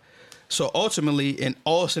took out. So ultimately, in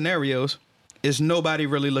all scenarios, is nobody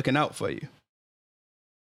really looking out for you.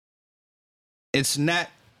 It's not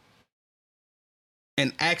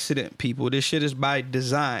an accident, people. This shit is by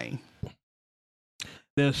design.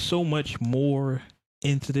 There's so much more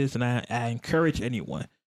into this, and I encourage anyone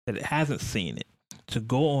that hasn't seen it to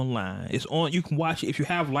go online. It's on. You can watch it if you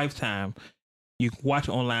have Lifetime. You can watch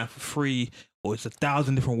it online for free, or it's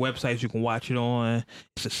 1,000 different websites you can watch it on.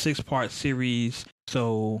 It's a 6-part series.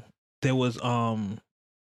 So there was the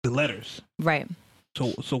letters, right?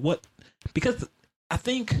 So what? Because I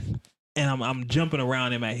think, and I'm jumping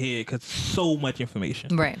around in my head because so much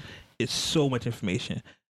information. Right. It's so much information.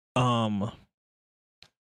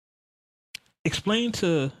 Explain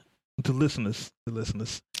to the listeners, and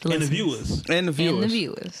the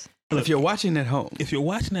viewers. If you're watching at home.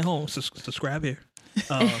 Subscribe here.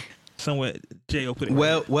 Somewhere, Jay will put it.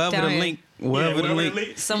 Wherever the link. Wherever the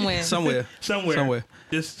link. Somewhere.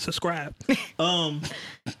 Just subscribe.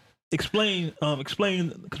 Explain,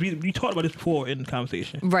 because we talked about this before in the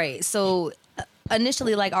conversation. Right. So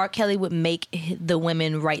initially, like, R. Kelly would make the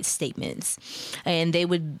women write statements, and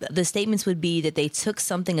the statements would be that they took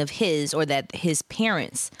something of his, or that his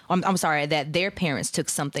parents, that their parents took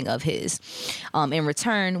something of his. In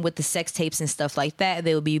return, with the sex tapes and stuff like that,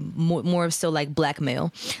 they would be more so like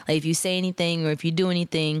blackmail. Like, if you say anything or if you do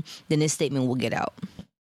anything, then this statement will get out.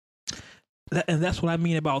 And that's what I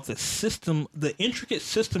mean about the system. The intricate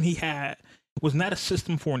system he had was not a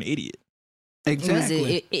system for an idiot.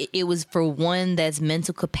 Exactly. It was for one that's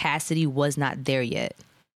mental capacity was not there yet.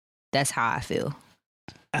 That's how I feel.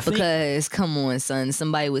 Because come on, son,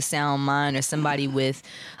 somebody with sound mind or somebody with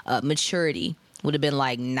maturity would have been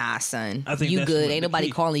like, nah, son, you good. Ain't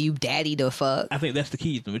nobody calling you daddy to fuck. I think that's the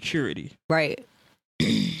key, the maturity. Right.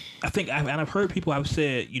 I think I've heard people have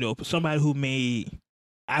said, for somebody who made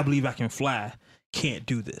I Believe I Can Fly can't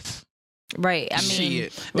do this. Right. I mean,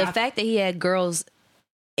 the fact that he had girls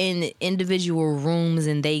in individual rooms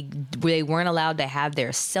and they weren't allowed to have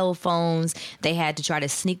their cell phones. They had to try to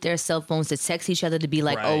sneak their cell phones to text each other to be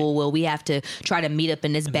like, oh, well, we have to try to meet up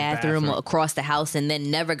in this bathroom across the house, and then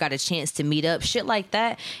never got a chance to meet up. Shit like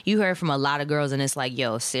that. You heard from a lot of girls, and it's like,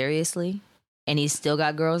 yo, seriously? And he still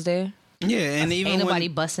got girls there? Yeah, and even ain't nobody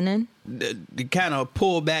busting in. To kind of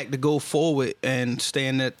pull back to go forward and stay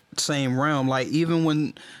in that same realm. Like, even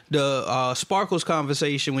when the Sparkles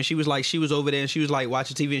conversation, when she was over there and she was like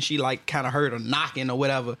watching TV and she like kind of heard her knocking or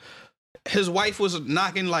whatever. His wife was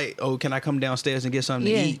knocking like, oh, can I come downstairs and get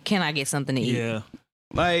something to eat? Can I get something to eat? Yeah.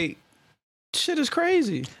 Like, shit is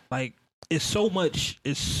crazy. Like, and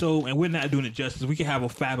we're not doing it justice. We can have a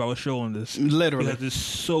 5-hour show on this. Literally. Because there's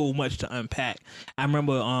so much to unpack. I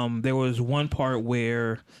remember there was one part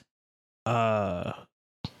where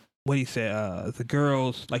what he said, the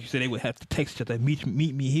girls, like you said, they would have to text each other, meet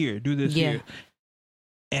me here, do this here.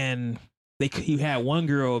 And he had one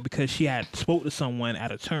girl, because she had spoke to someone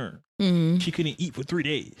at a turn. Mm-hmm. She couldn't eat for 3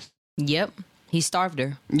 days. Yep. He starved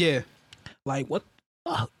her. Yeah. Like, what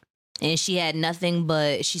the fuck? And she had nothing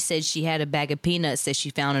but, she said she had a bag of peanuts that she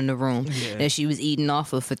found in the room that she was eating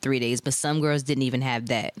off of for 3 days. But some girls didn't even have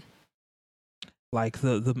that. Like,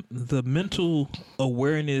 the mental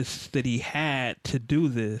awareness that he had to do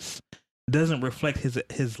this doesn't reflect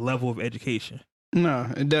his level of education.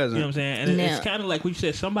 No, it doesn't. You know what I'm saying? And it's kind of like what you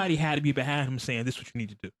said, somebody had to be behind him saying, this is what you need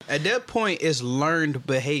to do. At that point, it's learned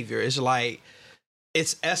behavior. It's like,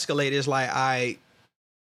 it's escalated. It's like,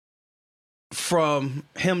 from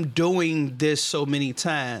him doing this so many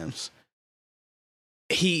times,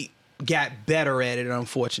 he got better at it,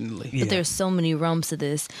 unfortunately. But there's so many realms to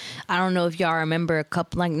this. I don't know if y'all remember a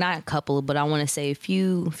couple, like not a couple, but I want to say a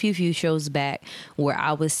few shows back where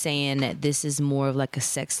I was saying that this is more of like a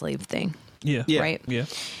sex slave thing. Yeah. Right? Yeah.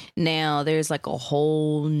 Now there's like a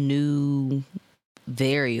whole new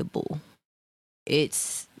variable.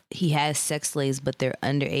 He has sex slaves, but they're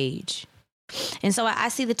underage. And so I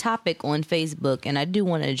see the topic on Facebook, and I do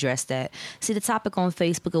want to address that. See the topic on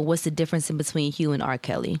Facebook of what's the difference in between Hugh and R.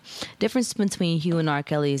 Kelly. Difference between Hugh and R.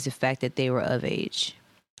 Kelly is the fact that they were of age.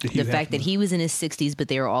 The fact that he was in his 60s, but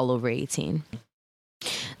they were all over 18.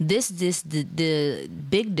 The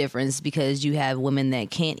big difference, because you have women that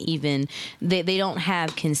can't even, they don't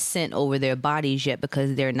have consent over their bodies yet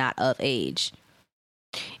because they're not of age.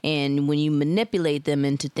 And when you manipulate them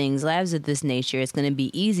into things, lives of this nature, it's going to be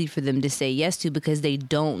easy for them to say yes to because they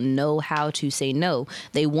don't know how to say no.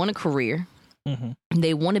 They want a career. Mm-hmm.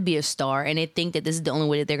 They want to be a star, and they think that this is the only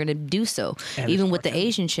way that they're going to do so. And even with the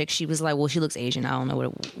Asian chick, she was like, well, she looks Asian. I don't know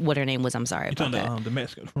what her name was. I'm sorry about that. The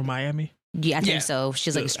Mexican from Miami? Yeah, I think so.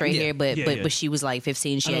 She's like straight hair, but she was like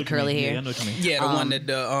 15. She had curly hair. Yeah, I know what you mean. Yeah, the one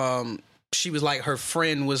that she was like, her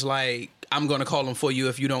friend was like, I'm going to call him for you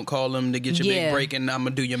if you don't call him to get your big break, and I'm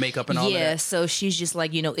going to do your makeup and all of that. Yeah, so she's just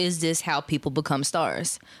like, is this how people become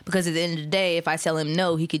stars? Because at the end of the day, if I tell him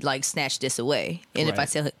no, he could like snatch this away. And if I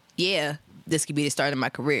tell him, yeah, this could be the start of my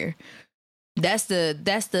career. That's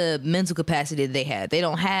the mental capacity that they have. They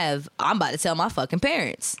don't have, I'm about to tell my fucking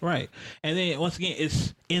parents. Right. And then once again,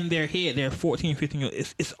 it's in their head. They're 14, 15 years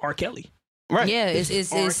old. It's R. Kelly. Right. Yeah,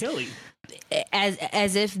 it's R. Kelly.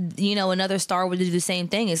 As if, another star would do the same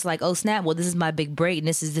thing. It's like, oh snap, well, this is my big break, and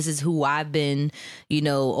this is who I've been,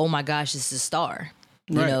 oh my gosh, this is a star.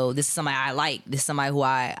 Right. This is somebody I like. This is somebody who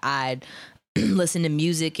I listen to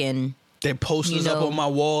music and they posters up on my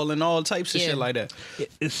wall and all types of shit like that.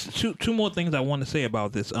 It's two more things I want to say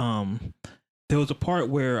about this. There was a part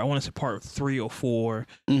where, I want to say part 3 or 4,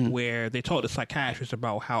 where they talked to psychiatrists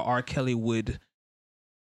about how R. Kelly would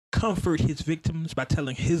comfort his victims by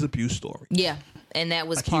telling his abuse story. Yeah, and that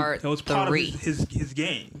was part 3. Of his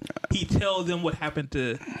game. He tell them what happened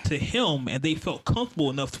to him, and they felt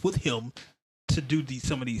comfortable enough with him to do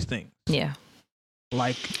some of these things. Yeah.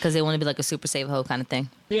 Like, because they want to be like a super safe hoe kind of thing.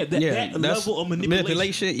 Yeah, that level of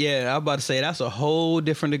manipulation. Yeah, I'm about to say that's a whole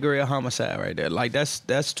different degree of homicide right there. Like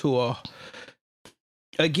that's to a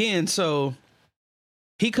again. So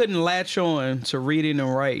he couldn't latch on to reading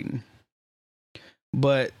and writing,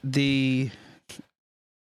 but the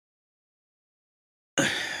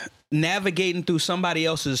navigating through somebody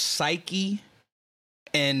else's psyche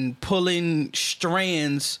and pulling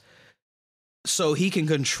strands so he can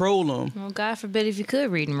control them. Well, God forbid if you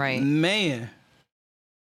could read and write. Man.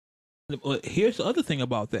 Here's the other thing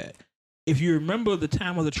about that. If you remember the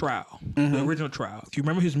time of the trial, the original trial, if you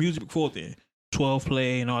remember his music before then, 12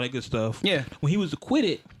 Play and all that good stuff. Yeah. When he was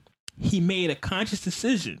acquitted, he made a conscious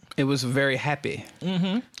decision. It was very happy.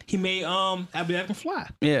 He made I'll Be Back and Fly.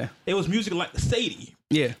 Yeah. It was music like Sadie.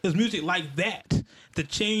 Yeah. It was music like that to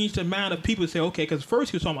change the amount of people say, okay, because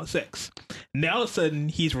first he was talking about sex. Now all of a sudden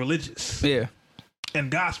he's religious. Yeah. And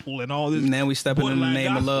gospel and all this. Now we stepping in the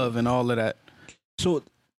name of love and all of that. So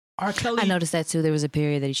R. Kelly, I noticed that too. There was a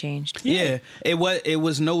period that he changed. Yeah. It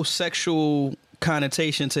was no sexual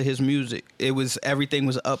connotation to his music. It was, everything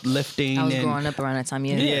was uplifting. I was growing up around that time.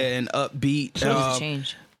 Yeah. And upbeat. So it was a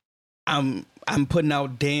change. I'm putting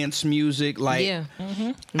out dance music, like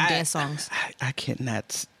dance songs. I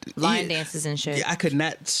cannot line dances and shit. I could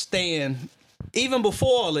not stand. Even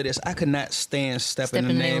before all of this, I could not stand Step in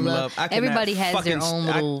the Name of Love. Everybody has their own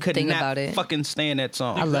little thing about it. Fucking stand that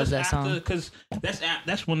song. I love that song because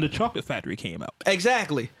that's when the Chocolate Factory came out.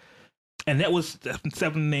 Exactly. And that was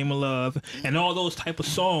Seven in the Name of Love and all those type of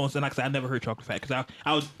songs. And like I said, I never heard Chocolate Factory because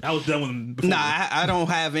I was done with them before. Nah, I don't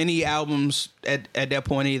have any albums at that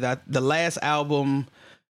point either. The last album,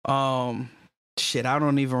 I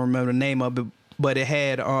don't even remember the name of it, but it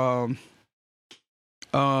had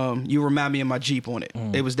You Remind Me of My Jeep on it.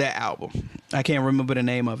 It was that album. I can't remember the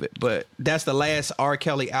name of it, but that's the last R.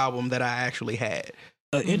 Kelly album that I actually had.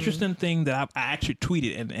 An interesting thing that I actually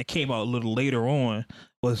tweeted and it came out a little later on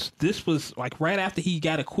was like right after he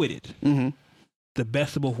got acquitted. The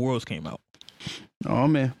Best of Both Worlds came out. Oh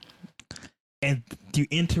man. And you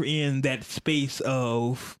enter in that space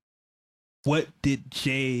of what did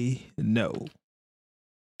Jay know?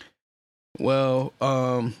 Well,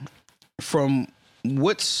 from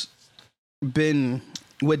what Dame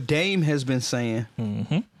has been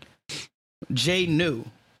saying, Jay knew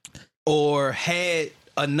or had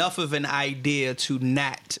enough of an idea to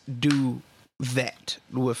not do that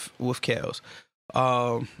with Kels.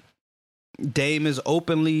 Dame is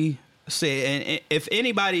openly said, and if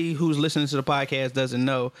anybody who's listening to the podcast doesn't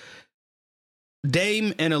know,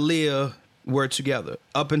 Dame and Aaliyah were together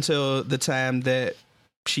up until the time that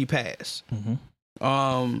she passed.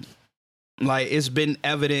 Like it's been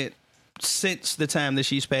evident since the time that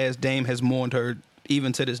she's passed. Dame has mourned her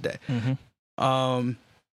even to this day.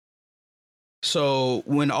 So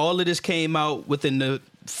when all of this came out within the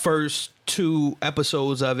first 2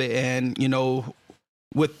 episodes of it, and you know,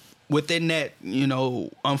 within that, you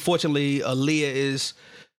know, unfortunately, Aaliyah is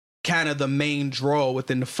kind of the main draw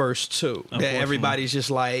within the first 2. That everybody's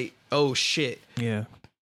just like, oh shit. Yeah.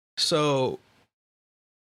 So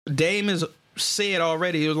Dame has said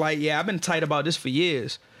already, he was like, yeah, I've been tight about this for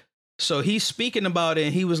years. So he's speaking about it,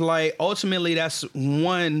 and he was like, ultimately, that's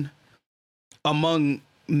one among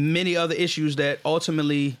many other issues that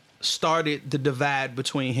ultimately started the divide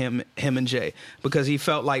between him and Jay, because he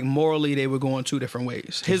felt like morally they were going 2 different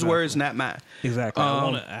ways. His words, not mine. Exactly.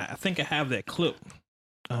 I think I have that clip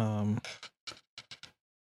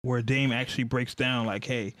where Dame actually breaks down like,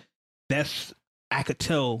 hey, I could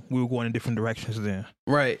tell we were going in different directions then.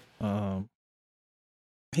 Right.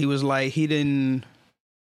 He was like, he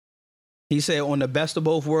said on the Best of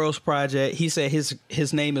Both Worlds project, he said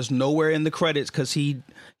his name is nowhere in the credits because he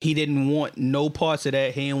didn't want no parts of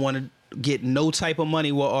that. He didn't want to get no type of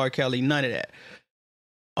money with R. Kelly, none of that.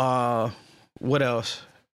 What else?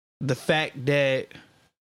 The fact that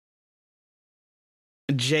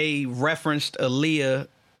Jay referenced Aaliyah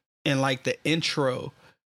in like the intro,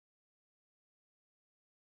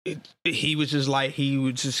 he was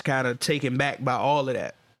just kind of taken back by all of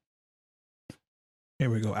that. Here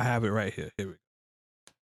we go. I have it right here. Here we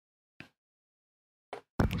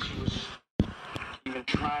go. She was even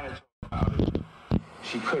trying to talk about it.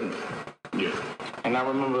 She couldn't. Yeah. And I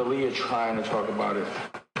remember Aaliyah trying to talk about it,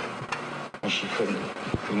 and she couldn't.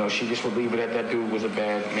 You know, she just would leave it at that dude was a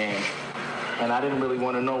bad man. And I didn't really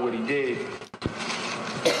want to know what he did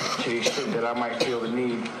to the extent that I might feel the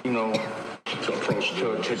need, you know,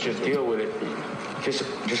 to just deal with it. Just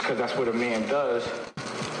because that's what a man does.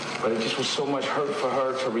 But it just was so much hurt for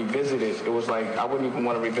her to revisit it. It was like, I wouldn't even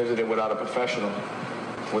want to revisit it without a professional.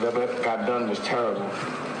 Whatever got done was terrible.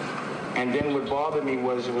 And then what bothered me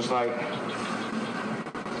was, it was like,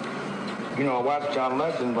 you know, I watched John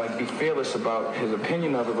Legend, like, be fearless about his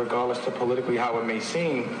opinion of it, regardless to politically how it may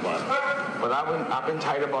seem. But I've been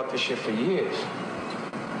tight about this shit for years.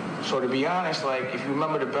 So to be honest, like, if you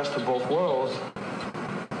remember the Best of Both Worlds,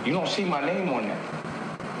 you don't see my name on that.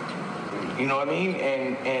 You know what I mean?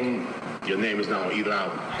 And your name is not on either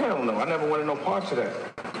album. Hell no, I never wanted no parts of that.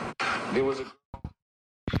 There was a...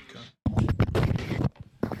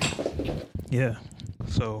 Yeah.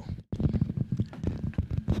 So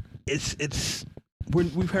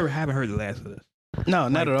haven't heard the last of this. No,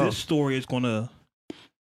 not at all. This story is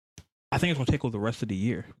I think it's gonna take over the rest of the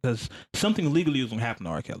year because something legally is gonna happen to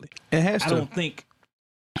R. Kelly. It has to.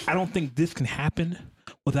 I don't think this can happen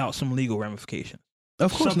without some legal ramifications.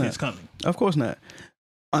 Of course Something's not. coming. Of course not.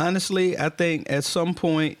 Honestly, I think at some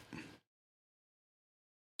point,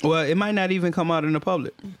 well, it might not even come out in the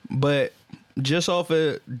public, but just off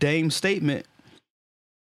a Dame statement,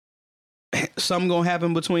 something gonna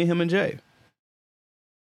happen between him and Jay.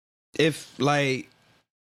 Because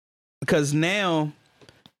now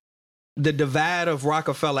the divide of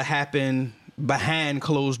Rockefeller happened behind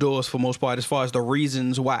closed doors for most part, as far as the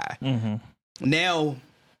reasons why. Mm-hmm. Now,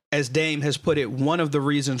 as Dame has put it, one of the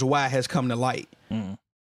reasons why has come to light. Mm.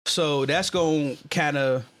 So that's going to kind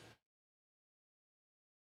of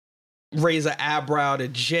raise an eyebrow to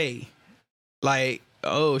Jay. Like,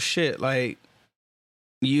 oh shit, like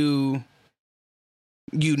you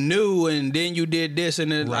knew and then you did this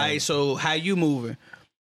and then right. Like, so how you moving?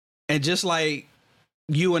 And just like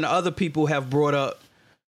you and other people have brought up,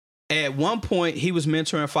 at one point he was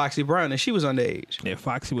mentoring Foxy Brown and she was underage. Yeah,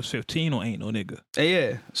 Foxy was 15 on Ain't No Nigga.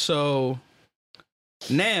 Yeah. So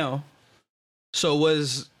now,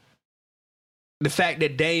 was the fact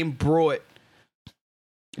that Dame brought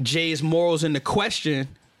Jay's morals into question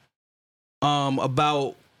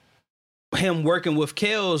about him working with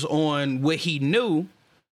Kells on what he knew,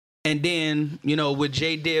 and then, you know, what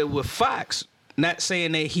Jay did with Fox. Not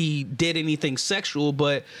saying that he did anything sexual,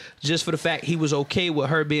 but just for the fact he was okay with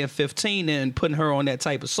her being 15 and putting her on that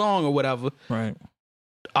type of song or whatever. Right.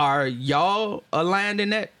 Are y'all aligned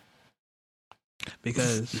in that?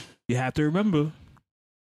 Because you have to remember,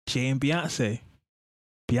 Jay and Beyonce.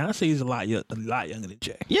 Beyonce is a lot younger than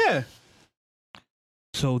Jay. Yeah.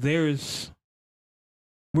 So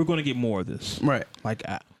we're going to get more of this. Right. Like,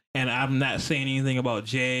 and I'm not saying anything about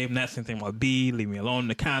Jay. I'm not saying anything about B. Leave me alone in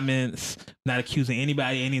the comments. Not accusing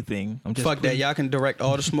anybody of anything. I'm just fuck that. Y'all can direct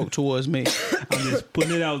all the smoke towards me. I'm just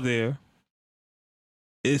putting it out there.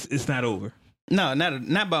 It's not over. No,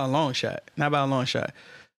 not by a long shot. Not by a long shot.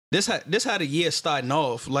 This how the year starting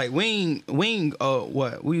off. Like we ain't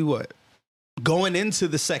going into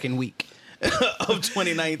the second week of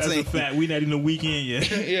 2019. That's a fact. We not in the weekend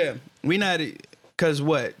yet. Yeah, we not. Because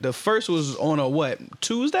what? The first was on a what?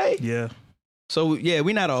 Tuesday? Yeah. So, yeah,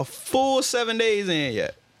 we not a full 7 days in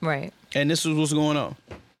yet. Right. And this is what's going on.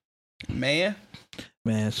 Man,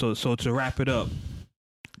 so to wrap it up,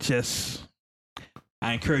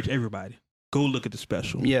 I encourage everybody, go look at the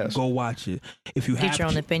special. Yes. Go watch it. If you Get your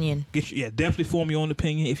own opinion. Definitely form your own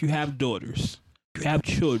opinion. If you have daughters, if you have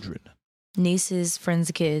children, Nieces, friends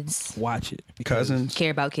of kids. watch it. cousins.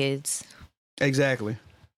 Care about kids. Exactly.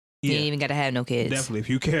 You ain't even got to have no kids. Definitely. If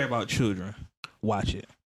you care about children, watch it.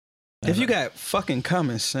 If you got fucking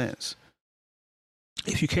common sense.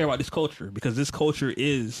 If you care about this culture, because this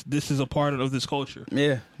is a part of this culture.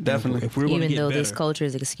 Yeah, definitely. If we're going to Even get though better, this culture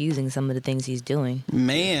is excusing some of the things he's doing.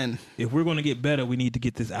 Man. if we're going to get better, we need to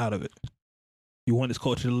get this out of it. You want this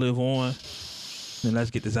culture to live on, then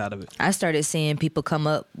let's get this out of it. I started seeing people come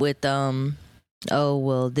up with, oh,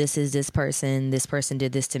 well, this is this person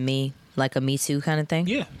did this to me, like a Me Too kind of thing.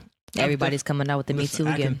 Yeah. Everybody's coming out with the Me Too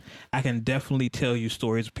again. I can definitely tell you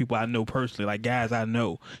stories of people I know personally, like guys I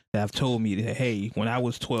know that have told me that, hey, when I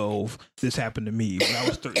was 12, this happened to me. When I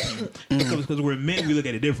was 13. Because we're men, we look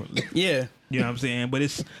at it differently. Yeah. You know what I'm saying? But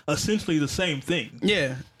it's essentially the same thing.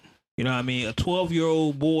 Yeah. You know what I mean? A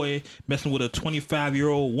 12-year-old boy messing with a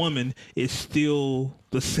 25-year-old woman is still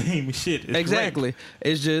the same shit. It's Exactly. rape.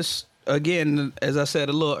 It's just, again, as I said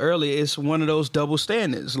a little earlier, it's one of those double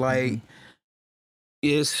standards. Like,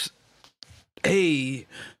 it's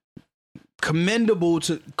commendable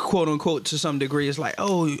to quote unquote to some degree. It's like,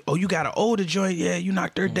 oh, you got an older joint, yeah, you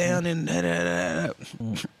knocked her down and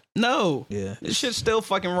no, Yeah. this shit's still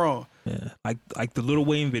fucking wrong. Yeah. Like the Lil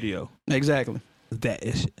Wayne video. Exactly. That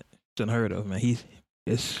is unheard of, man.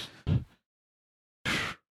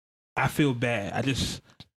 I feel bad. I just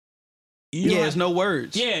there's no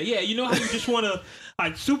words. Yeah. You know how you just want to,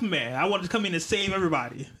 like Superman. I want to come in and save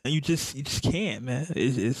everybody, and you just can't, man.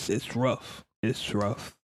 It's rough. It's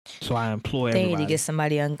rough. So I implore They everybody. need to get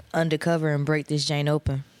somebody undercover and break this Jane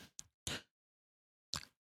open.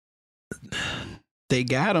 They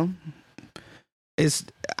got him.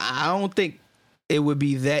 I don't think it would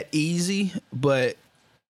be that easy, but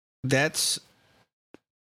that's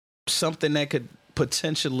something that could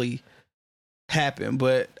potentially happen.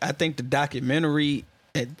 But I think the documentary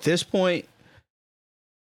at this point,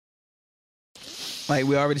 like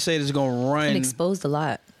we already said, is going to run. It exposed a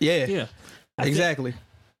lot. Yeah. Yeah. Exactly.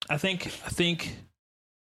 I think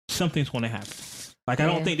something's going to happen. Like I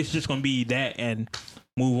don't think it's just going to be that and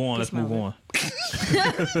move on. Let's move on.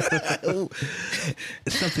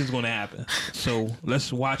 Something's going to happen. So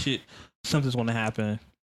let's watch it. Something's going to happen,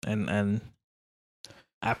 and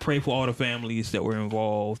I pray for all the families that were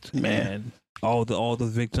involved, and all the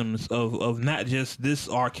victims of not just this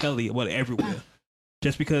R. Kelly, but everywhere.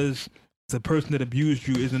 Just because the person that abused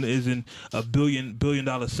you isn't a $1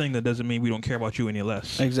 billion singer doesn't mean we don't care about you any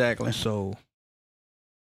less. Exactly. So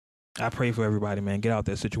I pray for everybody, man. Get out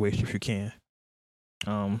that situation if you can.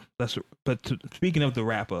 Speaking of the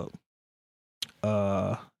wrap up,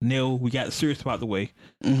 Neil, we got serious about the way.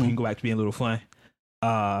 We can go back to being a little fun.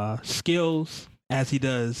 Skills, as he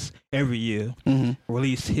does every year,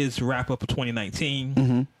 released his wrap up of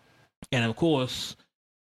 2019, and of course,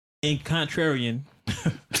 in contrarian,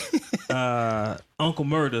 Uncle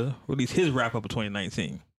Murda released his wrap up of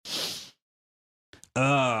 2019.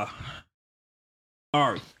 Ari.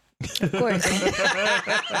 Of course.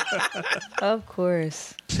 Of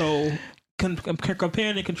course. So, compare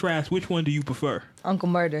and contrast, which one do you prefer? Uncle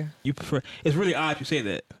Murda. You prefer? It's really odd you say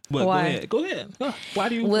that. But Why? Go ahead. Why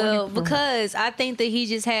do you? Well, prefer because I think that he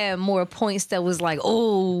just had more points that was like,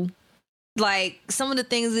 oh, like some of the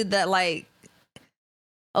things that like,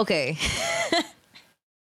 okay.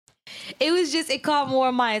 It caught more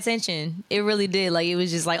of my attention. It really did. Like, it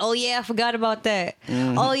was just like, oh yeah, I forgot about that.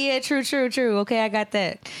 Oh yeah, true. Okay, I got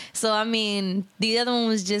that. So, I mean, the other one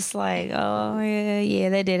was just like, oh yeah,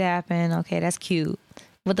 that did happen. Okay, that's cute.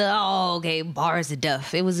 But bars of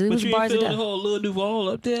death. It was bars of death. But you death. the whole Lil Duval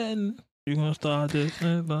up there and you're going to start this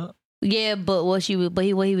about. Yeah, but what he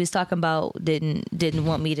was talking about didn't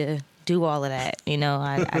want me to do all of that. You know,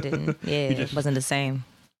 I didn't. Yeah, it wasn't the same.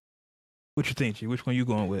 What you think, G? Which one you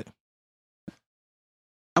going with?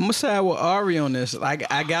 I'm gonna side with Ari on this. Like,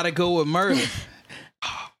 I gotta go with Murda,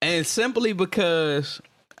 and simply because,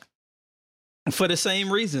 for the same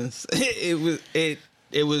reasons,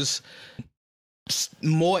 it was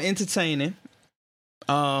more entertaining.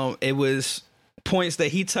 It was points that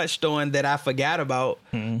he touched on that I forgot about.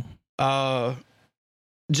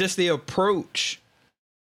 Just the approach,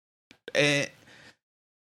 and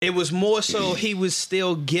it was more so he was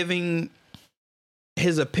still giving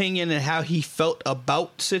his opinion and how he felt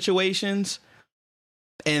about situations,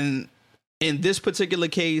 and in this particular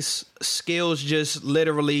case, Skills just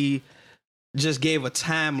literally just gave a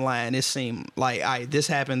timeline. It seemed like, all right, this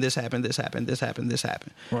happened, this happened, this happened, this happened, this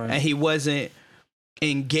happened. Right. And he wasn't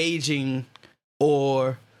engaging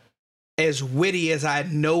or as witty as I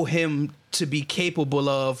know him to be capable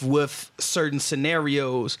of with certain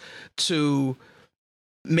scenarios to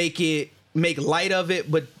make light of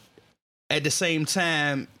it, but at the same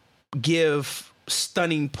time give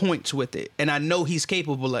stunning points with it. And I know he's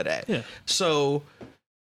capable of that. Yeah. So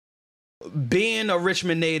being a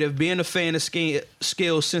Richmond native, being a fan of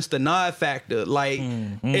Skills since the Nod Factor, like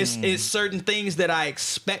it's certain things that I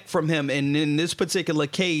expect from him. And in this particular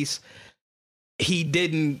case, he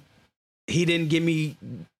didn't give me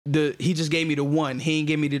he just gave me the one. He didn't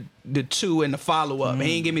give me the two and the follow up. He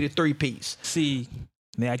didn't give me the 3-piece. See,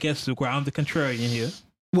 now I guess I'm the contrarian here.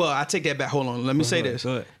 Well, I take that back. Hold on. Let me say this.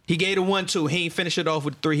 He gave the 1, 2. He ain't finished it off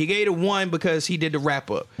with 3. He gave the 1 because he did the wrap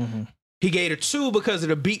up. He gave the 2 because of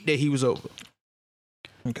the beat that he was over.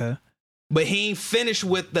 Okay. But he ain't finished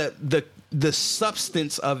with the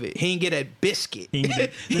substance of it. He ain't get a biscuit. He ain't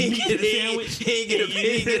get the sandwich. He ain't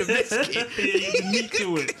get a biscuit. He ain't get the meat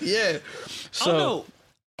to it. Yeah. So, oh no.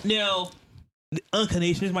 Now, the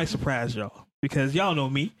Uncanation, this might surprise y'all because y'all know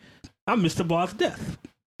me. I'm Mr. Boss Death.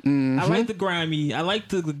 I like the grimy. I like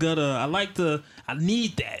the gutter. I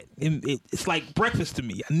need that. It's like breakfast to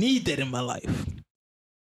me. I need that in my life.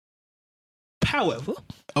 However,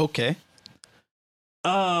 okay.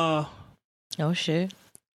 Oh shit.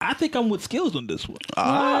 I think I'm with Skills on this one.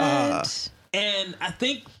 What? And I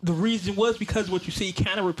think the reason was because what you see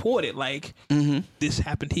kind of reported, like this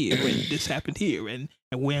happened here and this happened here and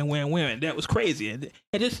when and that was crazy, and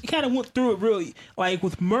just kind of went through it really. Like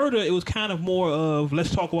with Murder, it was kind of more of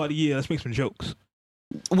let's talk about the year, let's make some jokes,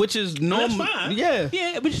 which is normal. That's fine.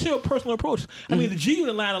 Yeah, but still a personal approach. I mean, the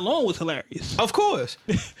G-Unit line alone was hilarious. Of course,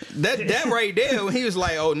 that right there when he was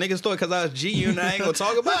like, "Oh, niggas thought because I was G-Unit, I ain't gonna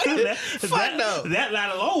talk about it." Fuck no. That line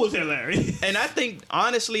alone was hilarious. And I think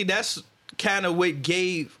honestly, that's kind of what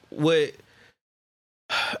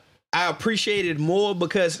I appreciated more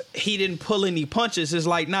because he didn't pull any punches. It's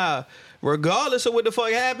like, nah, regardless of what the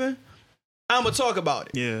fuck happened, I'm gonna talk about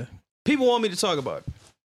it. Yeah, people want me to talk about it.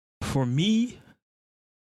 For me,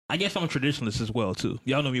 I guess I'm a traditionalist as well too.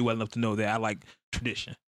 Y'all know me well enough to know that I like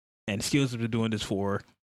tradition, and Skills have been doing this for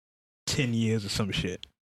 10 years or some shit.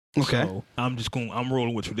 Okay, so I'm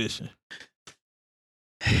rolling with tradition.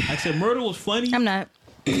 Like I said, Murder was funny. I'm not.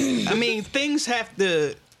 I mean, things have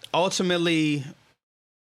to ultimately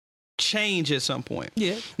change at some point.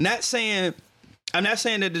 Yeah. I'm not saying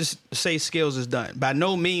that this say Skills is done. By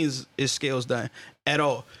no means is Skills done at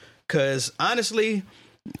all. Because honestly,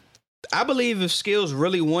 I believe if Skills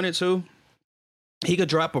really wanted to, he could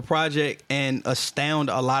drop a project and astound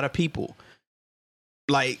a lot of people.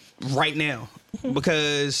 Like right now.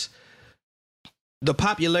 Because the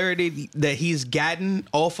popularity that he's gotten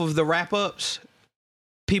off of the wrap-ups,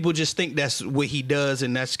 people just think that's what he does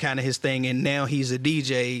and that's kind of his thing, and now he's a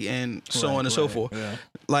DJ and so on and so forth. Yeah.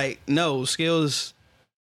 Like, no, Skills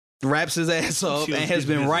raps his ass off and has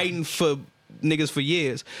been writing for niggas for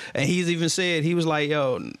years. And he's even said, he was like,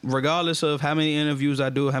 yo, regardless of how many interviews I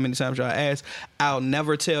do, how many times y'all ask, I'll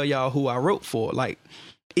never tell y'all who I wrote for. Like,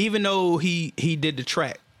 even though he did the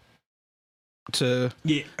track to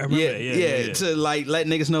I remember to like let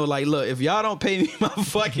niggas know, like, look, if y'all don't pay me my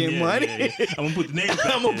fucking money, I'm gonna put the names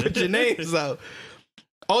I'm gonna put your names out.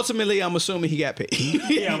 Ultimately, I'm assuming he got paid.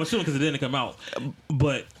 Yeah, I'm assuming because it didn't come out.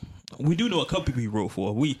 But we do know a couple people he wrote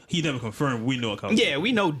for. He never confirmed. We know a couple. Yeah,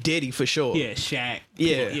 we know Diddy for sure. Yeah, Shaq.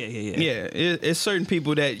 Yeah. It's certain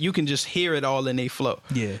people that you can just hear it all in their flow.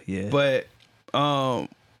 Yeah. But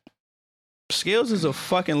Skills is a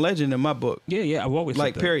fucking legend in my book. Yeah. I've always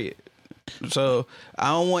like said that. Period. So I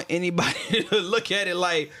don't want anybody to look at it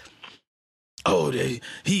like, oh,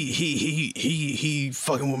 he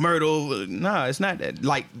fucking with Murder over. Nah, it's not that.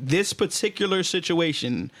 Like this particular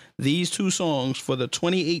situation, these two songs for the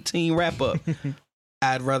 2018 wrap up,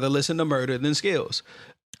 I'd rather listen to Murder than Skills.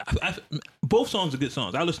 Both songs are good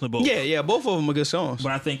songs. I listen to both. Yeah, both of them are good songs.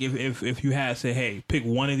 But I think if you had to say, hey, pick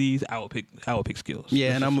one of these, I would pick Skills.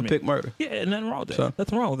 Yeah, and I'm gonna pick Murder. Yeah, nothing wrong with that. So.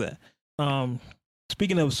 Nothing wrong with that.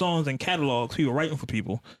 Speaking of songs and catalogs, people writing for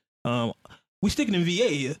people. We sticking in VA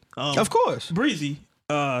here. Of course. Breezy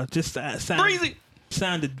just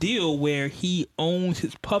signed a deal where he owns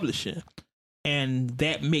his publishing, and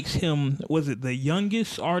that makes him, was it the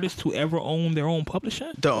youngest artist to ever own their own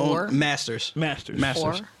publishing? Masters.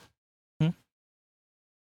 Or?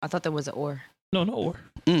 I thought there was an or. No or.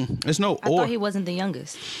 It's no or. I thought he wasn't the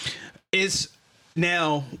youngest. It's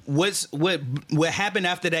now what happened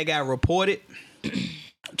after that got reported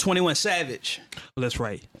 21 Savage Well, that's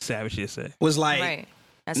right. Savage just said. was like, Right.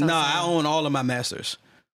 That's what no, I'm I saying. own all of my masters.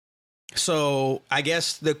 So I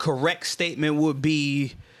guess the correct statement would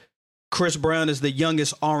be Chris Brown is the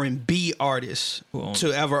youngest R&B artist Who owns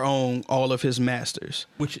to ever own all of his masters.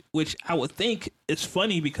 Which I would think is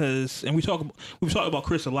funny because, and we've talked about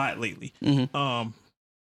Chris a lot lately. Mhm.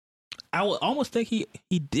 I would almost think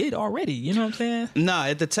he did already. You know what I'm saying? Nah,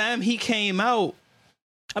 at the time he came out,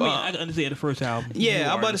 I mean, I can understand the first album.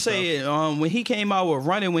 yeah, I'm about to say when he came out with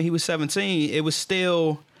Running when he was 17, it was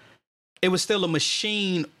still a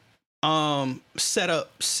machine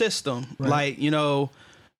setup system. Right. Like, you know,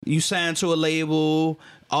 you sign to a label,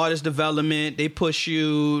 artist development, they push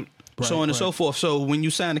you, so on and so forth. So when you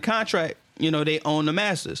sign the contract, you know, they own the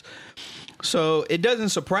masters. So it doesn't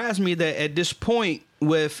surprise me that at this point,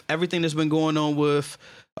 with everything that's been going on with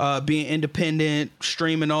being independent,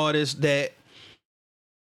 streaming artists, that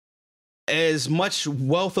as much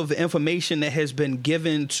wealth of information that has been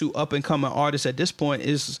given to up and coming artists at this point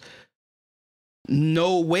is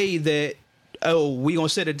no way that, oh, we gonna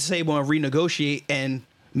sit at the table and renegotiate, and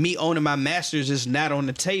me owning my masters is not on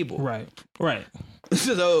the table. Right.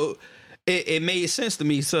 So it made sense to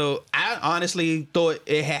me. So I honestly thought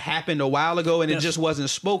it had happened a while ago, and it just wasn't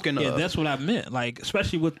spoken of. Yeah, that's what I meant. Like,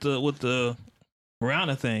 especially with the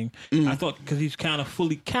Rihanna thing, I thought because he's kind of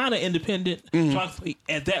independent. So I thought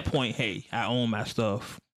at that point, hey, I own my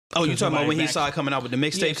stuff. Oh, you talking about when he back- started coming out with the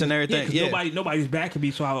mixtapes and everything? Yeah, because nobody's backing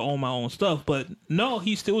me, so I own my own stuff. But no,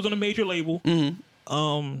 he still was on a major label.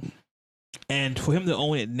 And for him to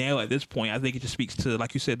own it now at this point, I think it just speaks to,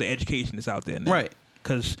 like you said, the education that's out there now. Right.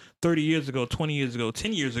 Because 30 years ago, 20 years ago,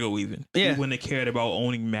 10 years ago even, we wouldn't have cared about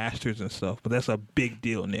owning masters and stuff. But that's a big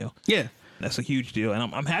deal now. Yeah, That's a huge deal.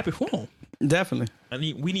 And I'm happy for him. definitely.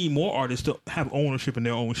 We need more artists to have ownership in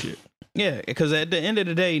their own shit. Yeah, because at the end of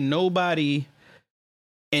the day, nobody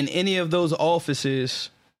in any of those offices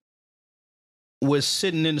was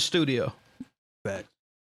sitting in the studio. Fact.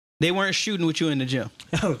 They weren't shooting with you in the gym.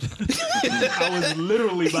 I was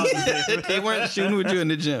literally about to say that. They weren't shooting with you in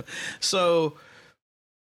the gym. So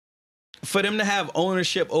for them to have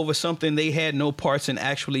ownership over something they had no parts in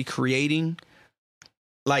actually creating,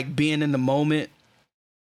 like being in the moment,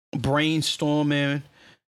 brainstorming,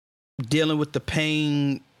 dealing with the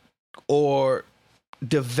pain, or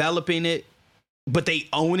developing it, but they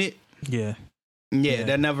own it. Yeah. Yeah,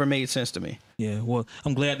 that never made sense to me. Yeah. Well,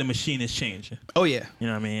 I'm glad the machine is changing. Oh yeah, You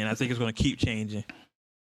know what I mean? I think it's going to keep changing.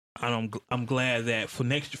 And I'm glad that for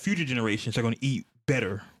future generations, they're going to eat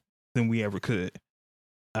better than we ever could.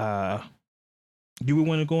 Do we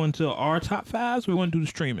want to go into our top fives? Or we want to do the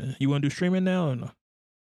streaming? You want to do streaming now or no?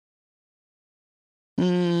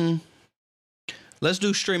 Let's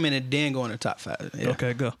do streaming and then go in the top 5. Yeah.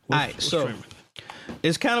 Okay, go. All right, so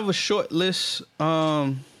it's kind of a short list.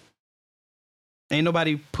 Ain't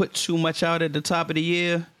nobody put too much out at the top of the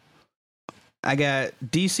year. I got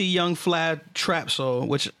DC Young Fly Trap Soul,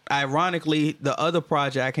 which ironically, the other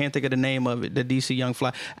project, I can't think of the name of it, the DC Young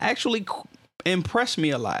Fly, actually impressed me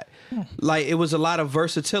a lot. Like, it was a lot of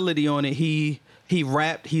versatility on it. He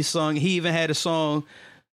rapped, he sung, he even had a song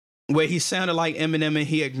where he sounded like Eminem, and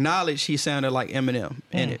he acknowledged he sounded like Eminem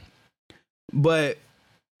in it. But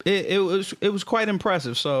it was quite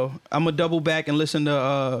impressive. So I'm gonna double back and listen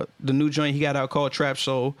to the new joint he got out called Trap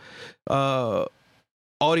Soul.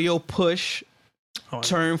 Audio Push,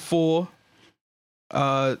 Turn 4.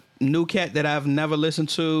 New cat that I've never listened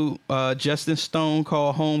to, Justin Stone,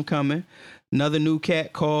 called Homecoming. Another new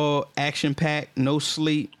cat called Action Pack, No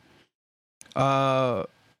Sleep.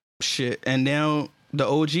 Shit. And now the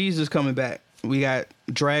OGs is coming back. We got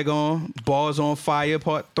Drag On, Balls on Fire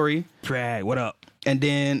Part 3. Drag, what up? And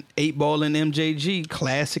then 8 Ball and MJG,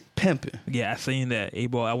 Classic Pimpin'. Yeah, I seen that. 8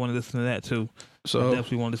 Ball, I want to listen to that too. So I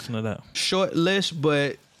definitely want to listen to that. Short list,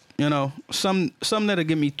 but you know, some that'll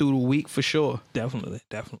get me through the week for sure. Definitely.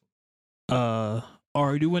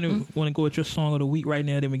 Ari, do you want to go with your song of the week right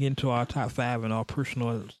now? Then we get into our top 5 and our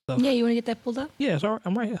personal stuff. Yeah, you want to get that pulled up? Yeah, it's all right.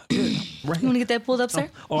 I'm right here. Good. I'm right You want here. to get that pulled up, sir?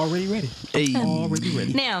 Already ready. Hey. Already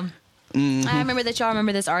ready. Now, I remember that y'all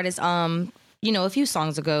remember this artist. You know, a few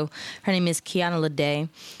songs ago, her name is Kiana Lede.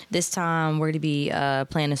 This time, we're going to be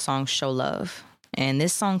playing the song "Show Love," and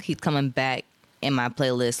this song keeps coming back in my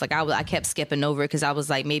playlist. Like I kept skipping over it because I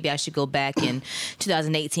was like, maybe I should go back in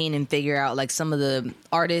 2018 and figure out like some of the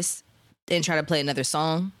artists and try to play another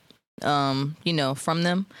song, you know, from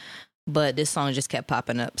them. But this song just kept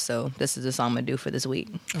popping up, so this is the song I'm gonna do for this week.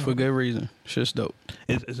 For good reason. Shit's dope.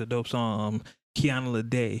 It's a dope song. Kiana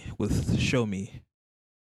Lede with "Show Me."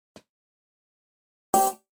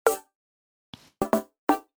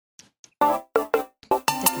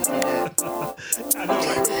 I know,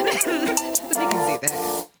 right? They can see that.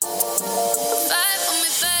 Fight for me,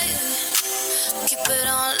 baby. Keep it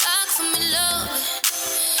on lock for me, love.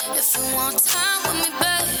 If you want time with me,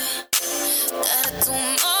 baby, gotta do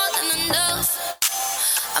more than enough.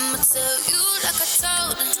 I'ma tell you like I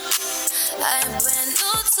told them. I ain't brand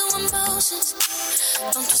new to emotions.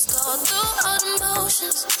 Don't just go through all the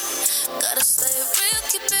motions. Gotta stay real,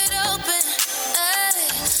 keep it open. Ay.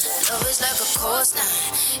 Love is like a course now.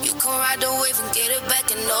 You can ride the wave and get it back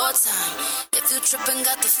in no time. If you trippin',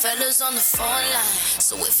 got the fellas on the phone line.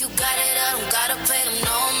 So if you got it, I don't gotta pay them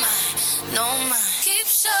no mind, no mind. Keep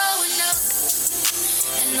showing up,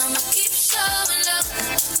 and I'ma keep showing up.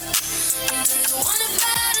 And do you want it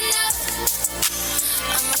bad enough?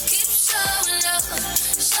 I'ma keep showing up,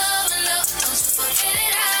 showing up. Don't you forget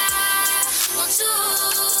it, I want you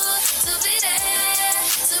to be there,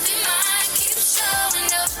 to be mine. Keep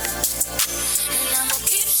showing up, and I'ma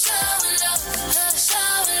keep showing up,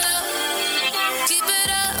 showing up. Keep it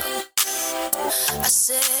up, I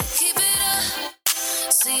said keep it up.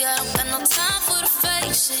 See, I don't got no time for the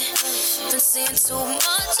fake shit. Been seeing too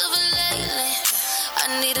much of it lately. I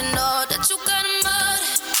need to know that you got a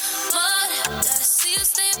motive. Gotta see you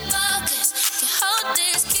stay focused. Can't hold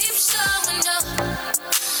this, keep showing up.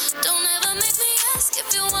 Don't ever make me ask if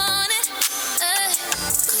you want it.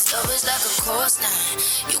 Cause love is like a course now.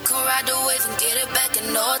 You can ride the wave and get it back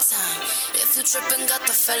in no time. If you trippin', got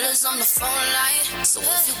the fellas on the phone line. So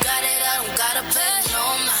if you got it, I don't gotta pay no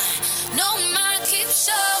mind. No mind, keep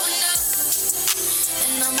showing up.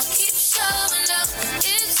 And I'ma keep showing up.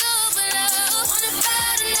 It's over now. Want it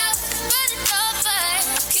bad enough, but it don't fight.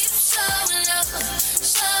 Keep showing up,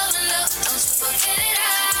 showing up. Don't you forget it,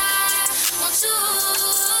 I want you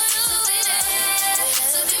to be there,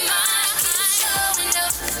 to be mine. Keep showing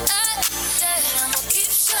up, and I'ma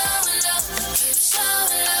keep showing up, keep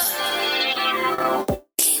showing up.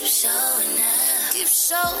 Keep showing up, keep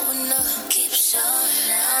showing up, keep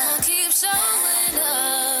showing up. I'ma keep showing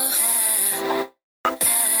up.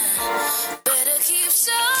 Better keep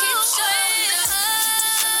showing up. Keep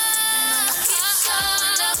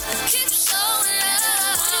showing up, keep showing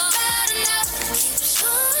up. Want it bad enough, keep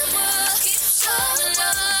showing up, keep showing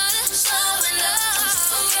up, showing up. Don't you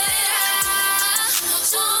forget it, I want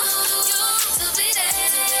you to be there,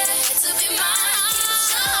 to be mine. Keep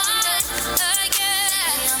showing up, again.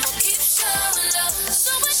 And I'ma keep showing up,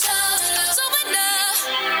 showing up, showing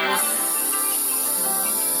up.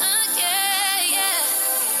 Again, yeah.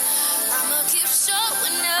 I'ma keep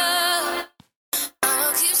showing up. I'ma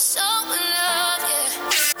keep showing up, yeah.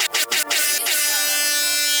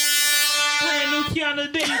 Brand new Kiana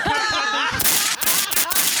Day.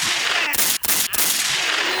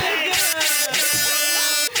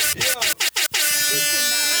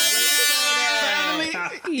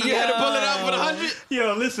 You had to pull it out for the 100.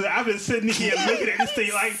 Yo, listen, I've been sitting here looking at this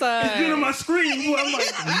thing like, Son. it's been on my screen. Boy. I'm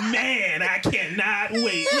like, man, I cannot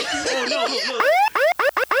wait. Oh, no, look.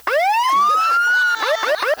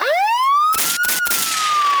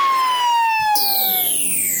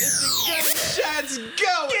 Shots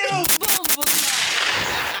go. Get him.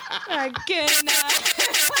 I cannot.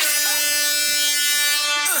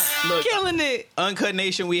 Look, Killing it. Uncut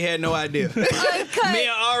Nation, we had no idea. Uncut. Me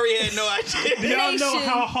and Ari had no Do idea. y'all know Nation.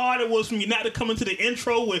 how hard it was for me not to come into the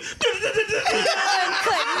intro with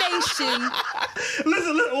Uncut Nation.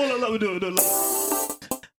 listen, hold on, let me do it.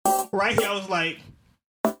 Look. Right here, I was like,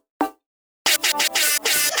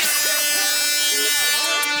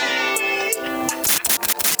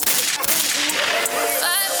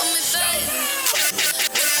 Fight for me, baby.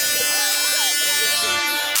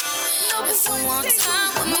 If you want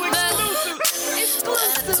time with me, baby,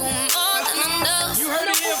 gotta do more than enough. You heard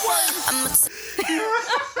it here first.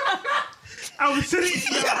 I was sitting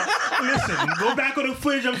here. Listen, go back on the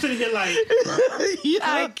footage. I'm sitting here like,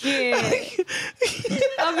 I can't.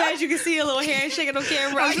 I'm glad you can see a little hair shaking on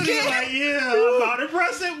camera. I I'm sitting here can't. like, yeah, I'm about to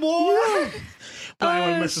press it, boy. But I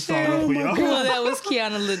want to mess the song up for y'all. Well, that was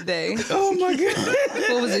Kiana Lede. Oh my god.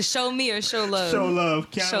 What was it? Show Me or Show Love? Show love.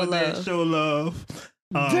 Show Show love. love. Show love.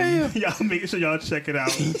 Damn. Y'all make sure y'all check it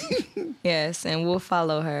out. Yes, and we'll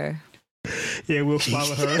follow her. Yeah, we'll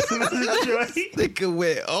follow her. Nigga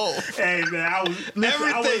went off. Hey man, I was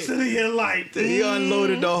Everything. sitting here like, He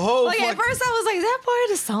unloaded the whole. Like at first I was like, is that part of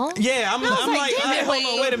the song? Yeah, I'm I was like, like, damn hey, it, hold on,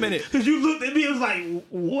 Wade. wait a minute. Cause you looked at me, it was like,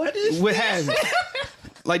 what is What happened?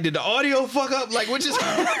 Like, did the audio fuck up? Like, what just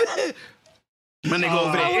happened? My nigga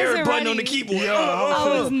over there, I air wasn't button on the ready. keyboard. Yo,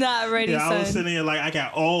 I was not ready, Yeah, I was son. sitting here like, I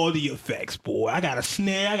got all the effects, boy. I got a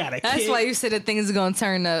snare, I got a That's kick. why you said that things are gonna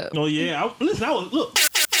turn up. Oh yeah, listen, I was look.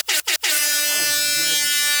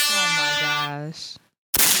 Oh my gosh.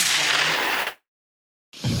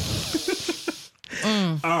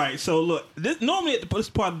 All right, so look, normally this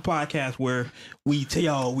part of the podcast where we tell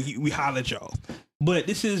y'all, we holler at y'all. But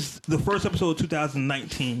this is the first episode of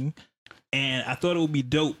 2019, and I thought it would be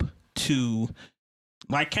dope to,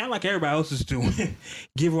 like, kind of like everybody else is doing,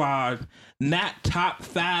 give our not top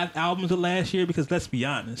 5 albums of last year, because let's be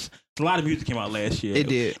honest, a lot of music came out last year. It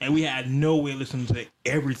did. And we had no way listening to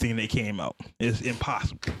everything that came out. It's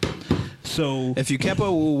impossible. So if you kept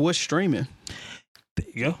up with what's streaming, there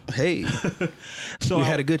you go. Hey, so you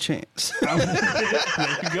had a good chance.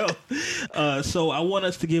 There you go. So I want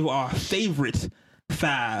us to give our favorite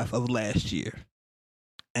 5 of last year.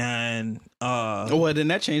 And well, then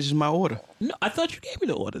that changes my order. no, I thought you gave me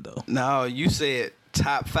the order though. No, you said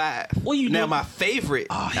top 5. Well, you now know- my favorite.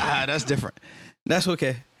 That's different. That's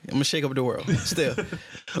okay. I'm gonna shake up the world. Still,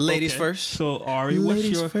 ladies Okay. first. So Ari, what's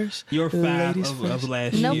Ladies first. your 5 Ladies of first.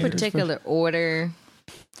 last No year? particular order,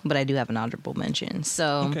 but I do have an honorable mention.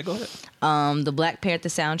 So, Okay, go ahead. the Black Panther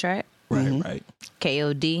soundtrack, Right.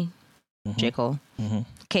 KOD, J. Cole,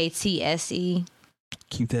 KTSE,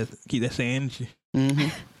 Keep that same energy.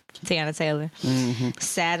 Tiana Taylor,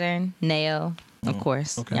 Saturn, Nail, of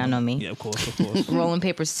course. Okay. Y'all know me. Yeah, of course. Rolling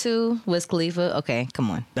Papers 2, Wiz Khalifa. Okay,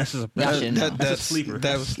 come on. That's just Y'all should know. that's a sleeper.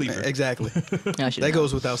 That's a sleeper. Exactly. Y'all should That know.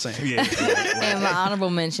 goes without saying. Yeah. And my honorable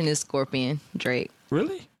mention is Scorpion, Drake.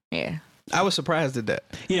 Really? Yeah. I was surprised at that.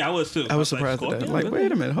 Yeah, I was too. I was like, surprised at that. Scorpion, Like, really?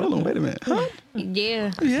 wait a minute. Hold on. Wait a minute. Huh?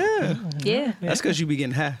 Yeah. Yeah. Yeah. That's because you be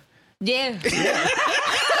getting high. Yeah.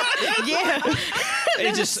 Yeah.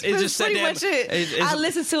 It just sat pretty there. much it. It's- I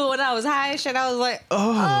listened to it when I was high and shit. I was like,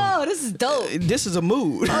 oh, this is dope. This is a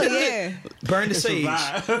mood. Oh, yeah. Burn the It's a sage.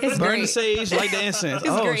 vibe. It's Burn great. the sage, light the incense. It's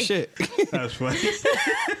Oh great. shit! That's funny.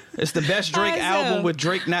 It's the best Drake High as album hell. with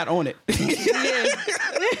Drake not on it.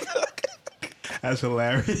 That's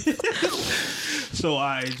hilarious. So,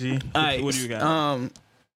 IG, All right, what do you got?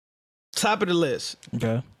 Top of the list.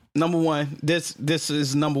 Okay. Number 1. This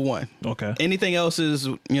is number 1. Okay. Anything else is,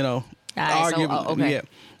 All right, so, okay. Yeah.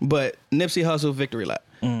 But Nipsey Hussle, Victory Lap.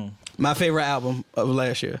 My favorite album of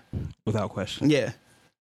last year. Without question. Yeah.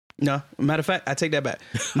 No, matter of fact, I take that back.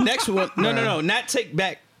 Next one. No. Not take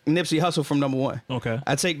back Nipsey Hussle from number 1. Okay.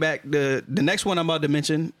 I take back the next one I'm about to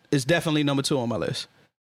mention is definitely number 2 on my list.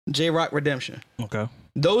 J-Rock Redemption. Okay.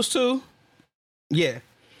 Those two, yeah.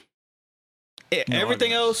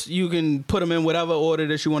 Everything else, you can put them in whatever order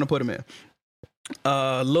that you want to put them in.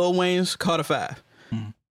 Lil Wayne's Carter 5.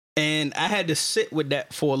 And I had to sit with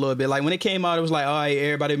that for a little bit. Like when it came out, it was like, all right,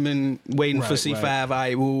 everybody been waiting for C5. right. All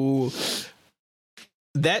right, woo.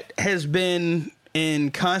 That has been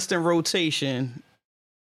in constant rotation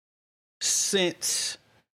since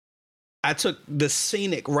I took the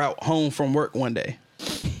scenic route home from work one day.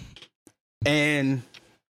 And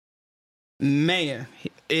man,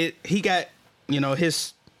 he got,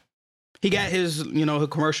 his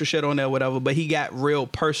commercial shit on there, whatever, but he got real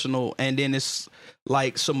personal, and then it's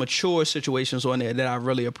like some mature situations on there that I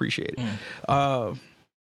really appreciated. Of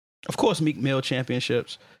course, Meek Mill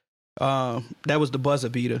Championships. That was the buzzer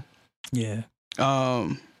beater. Yeah.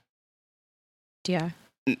 Yeah.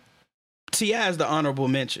 T.I. is the honorable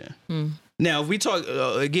mention. Now, if we talk,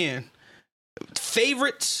 again,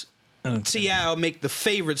 favorites, T.I. will make the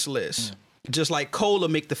favorites list. Just like Cole will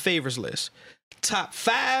make the favorites list. Top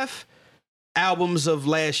 5 albums of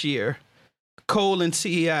last year, Cole and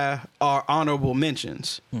T.I. are honorable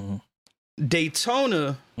mentions.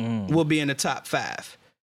 Daytona will be in the top 5.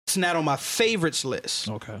 It's not on my favorites list.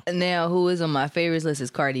 Okay. Now, who is on my favorites list is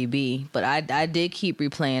Cardi B, but I did keep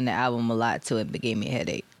replaying the album a lot till it gave me a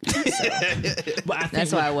headache. But I think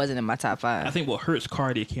That's why it wasn't in my top 5. I think what hurts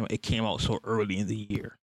Cardi, it came out so early in the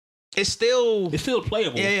year. It's still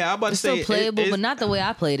playable. Yeah, I'm about to It's say still playable, but not the way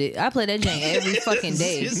I played it. I played that jank every fucking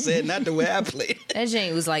day. You said not the way I played. That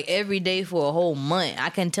jank was like every day for a whole month. I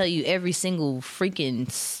can tell you every single freaking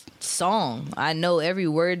song. I know every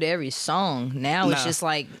word to every song. Now it's Nah. just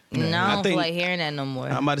like, I I don't feel think- like hearing that no more.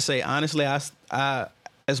 I'm about to say, honestly, I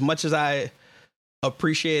as much as I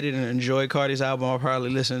appreciated and enjoyed Cardi's album, I'll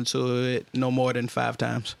probably listen to it no more than 5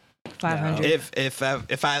 times. 500.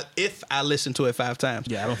 If I listen to it 5 times.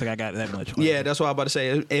 Yeah, I don't think I got that much. Yeah, that's what I'm about to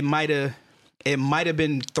say. It might have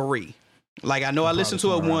been 3. Like I know I listened to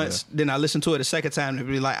it somewhere around once, then I listened to it a second time and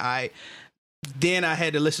be like, then I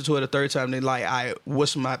had to listen to it a third time. Then like,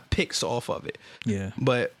 what's my picks off of it? Yeah.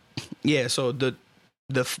 But yeah, so the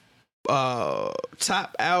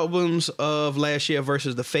top albums of last year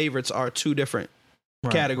versus the favorites are 2 different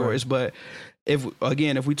categories. But if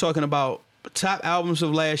we're talking about top albums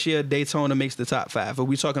of last year, Daytona makes the top 5. If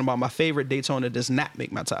we're talking about my favorite, Daytona does not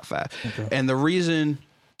make my top 5. Okay. And the reason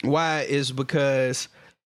why is because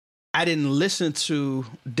I didn't listen to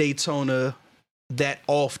Daytona that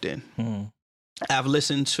often. I've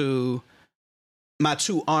listened to my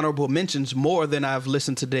 2 honorable mentions more than I've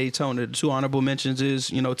listened to Daytona. The 2 honorable mentions is,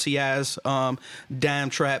 T.I.'s Dime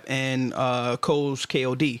Trap and Cole's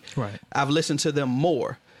KOD. Right. I've listened to them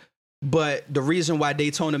more. But the reason why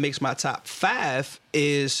Daytona makes my top 5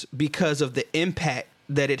 is because of the impact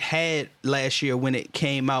that it had last year when it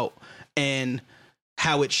came out and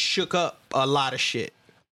how it shook up a lot of shit.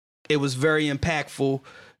 It was very impactful.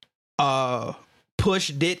 Push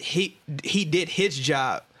did he did his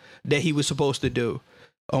job that he was supposed to do.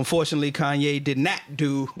 Unfortunately, Kanye did not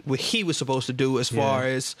do what he was supposed to do as far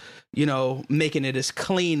as, making it as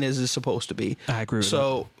clean as it's supposed to be. I agree with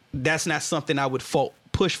so that's not something I would fault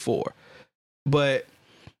Push for. But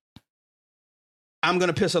I'm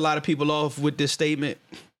going to piss a lot of people off with this statement.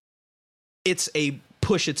 It's a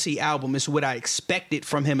Pusha T album. It's what I expected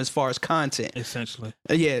from him as far as content. Essentially.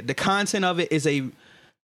 Yeah, the content of it is I'm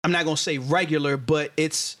not going to say regular, but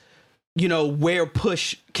it's, where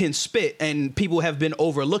Push can spit, and people have been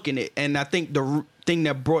overlooking it. And I think the thing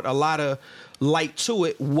that brought a lot of light to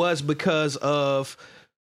it was because of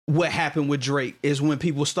what happened with Drake, is when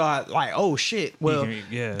people start like, oh shit, well,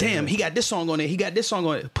 damn, he got this song on it. He got this song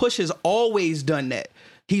on it. Push has always done that.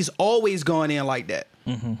 He's always gone in like that.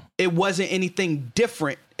 Mm-hmm. It wasn't anything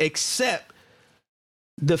different except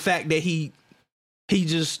the fact that he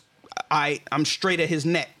just, I'm straight at his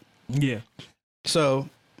neck. Yeah. So,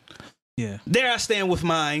 yeah. There I stand with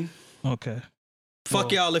mine. Okay.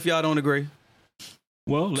 Fuck y'all if y'all don't agree.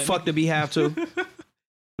 Well, fuck the beehive too.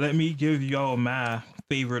 Let me give y'all my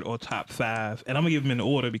favorite or top 5, and I'm gonna give them in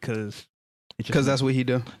order because that's what he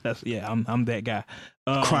do. I'm that guy.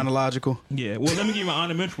 Chronological. Yeah. Well, let me give you my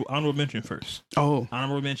honorable mention first. Oh,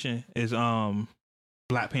 honorable mention is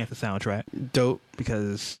Black Panther soundtrack. Dope.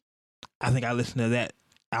 Because I think I listened to that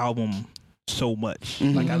album so much.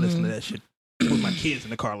 Mm-hmm. Like I listened to that shit with my kids in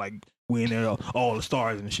the car. Like we in there, all the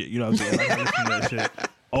stars and shit. You know what I'm saying? Like I listen to that shit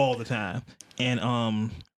all the time.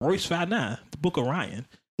 And Royce 5'9", The Book of Ryan.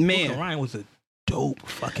 Man, Book of Ryan was a dope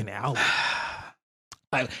fucking album.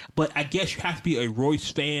 But I guess you have to be a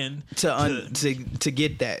Royce fan to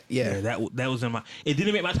get that. Yeah, that was in my. It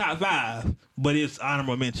didn't make my top 5, but it's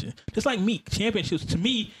honorable mention. Just like Meek Championships. To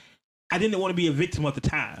me, I didn't want to be a victim of the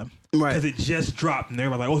time, right? Because it just dropped and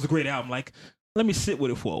everybody's like, "Oh, it's a great album." Like, let me sit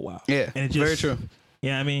with it for a while. Yeah, and it just, very true.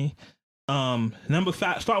 Yeah, I mean, number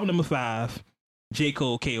 5. Start with number 5. J.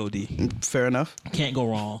 Cole, KOD. Fair enough. Can't go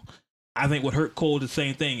wrong. I think what hurt Cole is the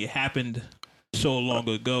same thing. It happened so long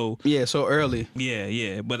ago. Yeah, so early.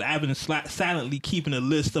 Yeah. But I've been silently keeping a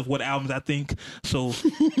list of what albums I think. So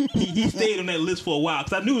he stayed on that list for a while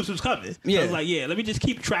because I knew this was coming. Yeah. So I was like, let me just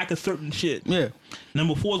keep track of certain shit. Yeah.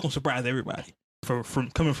 Number 4 is going to surprise everybody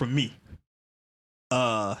from coming from me.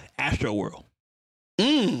 Astro World.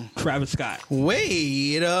 Travis Scott.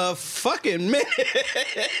 Wait a fucking minute.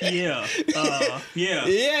 Yeah.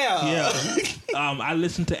 I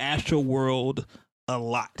listened to Astro World a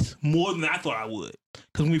lot, more than I thought I would.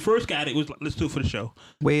 Because when we first got it was like, let's do it for the show.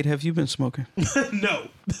 Wade, have you been smoking? No.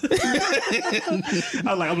 I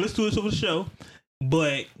was like, let's do this for the show.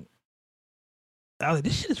 But I was like,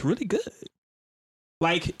 this shit is really good.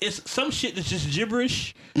 Like, it's some shit that's just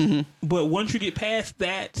gibberish. Mm-hmm. But once you get past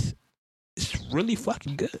that, it's really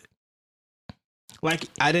fucking good. Like,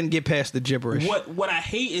 I didn't get past the gibberish. What I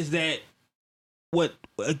hate is that what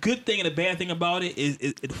a good thing and a bad thing about it is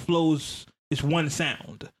it flows. It's one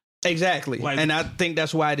sound. Exactly. Like, and I think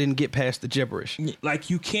that's why I didn't get past the gibberish. Like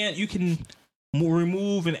you can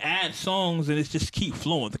remove and add songs and it's just keep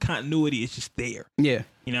flowing. The continuity is just there. Yeah.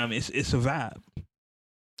 You know what I mean? It's a vibe.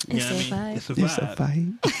 It's a vibe. It's a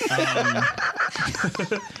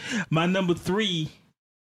vibe. My number 3,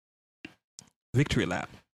 Victory Lap.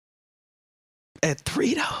 At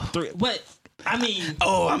 3 though? 3. But I mean,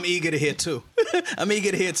 I'm eager to hear 2. I'm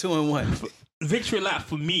eager to hear 2 and 1. Victory Lap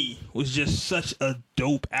for me was just such a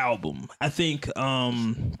dope album. I think,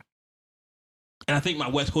 and I think my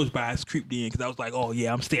West Coast bias creeped in because I was like, oh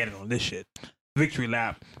yeah, I'm standing on this shit. Victory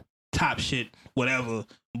Lap, top shit, whatever.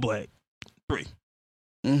 But 3.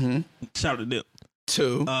 Mm-hmm. Shout out to Nip.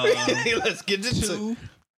 2. Let's get to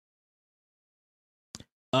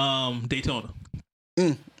 2. Daytona.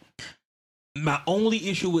 My only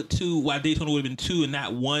issue with 2, why Daytona would have been 2 and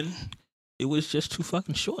not 1, it was just too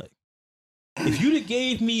fucking short. If you'd have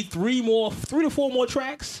gave me 3 to 4 more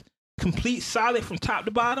tracks, complete solid from top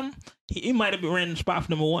to bottom, he might have been ran the spot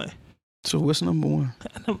for number 1. So what's number 1?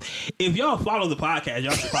 If y'all follow the podcast,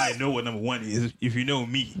 y'all should probably know what number 1 is. If you know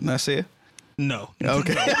me, Nasir? No.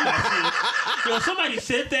 Okay. No, Yo, somebody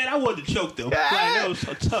said that. I wanted to choke them. Like, that was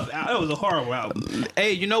a tough. That was a horrible album.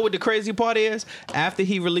 Hey, you know what the crazy part is? After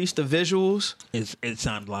he released the visuals, It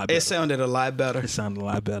sounded a lot better. it sounded a lot better. It sounded a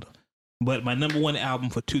lot better. But my number one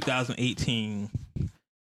album for 2018,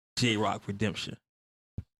 J-Rock Redemption.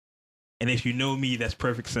 And if you know me, that's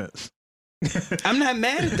Perfect Sense. I'm not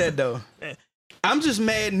mad at that though. I'm just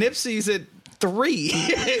mad Nipsey's at 3.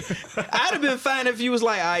 I'd have been fine if you was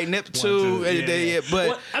like, all right, Nip 2. Yeah. But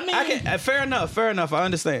well, I mean, I can, fair enough. I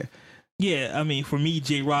understand. Yeah, I mean, for me,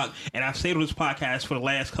 J-Rock, and I've said on this podcast for the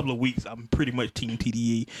last couple of weeks, I'm pretty much Team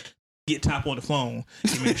TDE. Get Top on the phone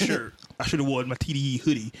to make sure. I should have worn my TDE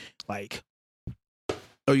hoodie. Like,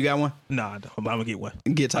 oh, you got one? Nah, I'm gonna get one.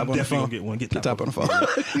 Get Top on the phone. Gonna get one. Get Top on the phone.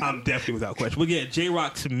 I'm definitely without question. But yeah,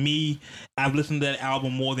 J-Rock, to me, I've listened to that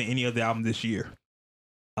album more than any other album this year.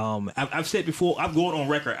 I've said before, I've gone on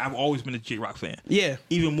record, I've always been a J-Rock fan. Yeah.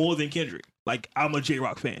 Even more than Kendrick. Like, I'm a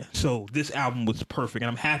J-Rock fan. So this album was perfect, and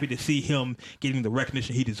I'm happy to see him getting the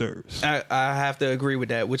recognition he deserves. I have to agree with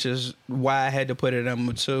that, which is why I had to put it at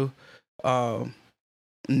number 2.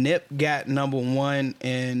 Nip got number 1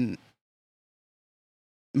 in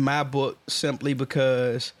my book simply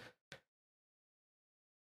because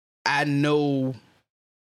I know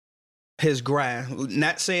his grind.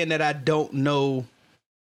 Not saying that I don't know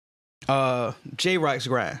J-Rock's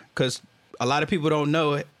grind, because a lot of people don't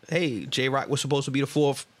know. Hey, J-Rock was supposed to be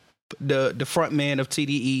the front man of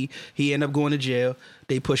TDE. He ended up going to jail.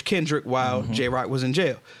 They pushed Kendrick while J-Rock was in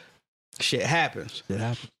jail. Shit happens.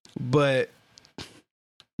 But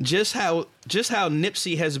just how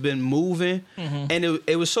Nipsey has been moving, and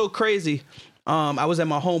it was so crazy. I was at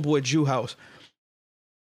my homeboy Jew house,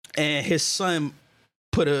 and his son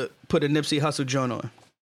put a Nipsey Hussle joint on,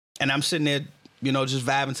 and I'm sitting there, you know, just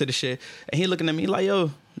vibing to the shit, and he looking at me like,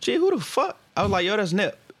 "Yo, G, who the fuck?" I was like, "Yo, that's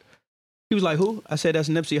Nip." He was like, "Who?" I said, "That's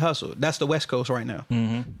Nipsey Hussle. That's the West Coast right now."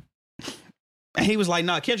 And he was like,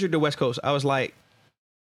 "Nah, Kendrick the West Coast." I was like,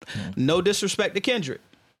 no disrespect to Kendrick.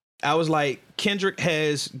 I was like, Kendrick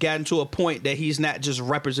has gotten to a point that he's not just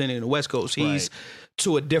representing the West Coast. He's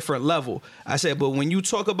to a different level. I said, but when you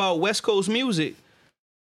talk about West Coast music,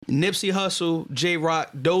 Nipsey Hussle,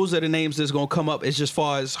 J-Rock, those are the names that's going to come up as just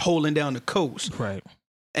far as holding down the coast. Right.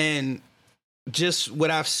 And just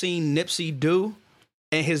what I've seen Nipsey do,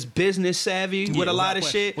 and his business savvy with a lot of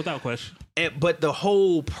shit. Without question. But the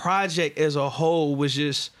whole project as a whole was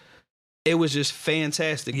just... It was just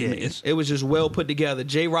fantastic to me. It was just well put together.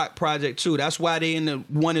 J-Rock project too. That's why they in the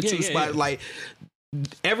 1 and 2 spots. Like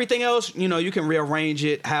everything else, you know, you can rearrange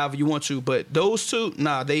it however you want to. But those two,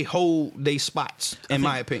 nah, they hold they spots in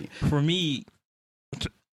my opinion. For me,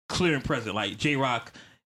 clear and present. Like J-Rock,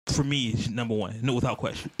 for me, is number 1, no, without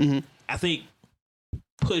question. I think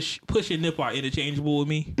Push and Nip are interchangeable with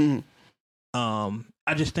me.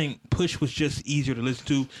 I just think Push was just easier to listen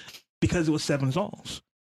to because it was 7 songs.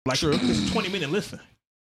 Like, it's a 20-minute listen.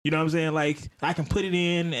 You know what I'm saying? Like, I can put it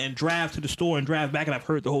in and drive to the store and drive back, and I've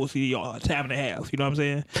heard the whole CD a time and a half. You know what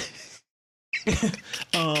I'm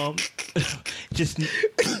saying? Just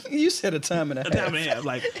you said a time and a half. A time and a half,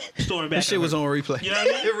 like store and back. That shit was on replay. You know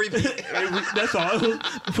what I mean? That's all.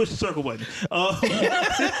 Push the circle button. I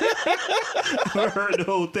heard the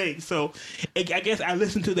whole thing. So I guess I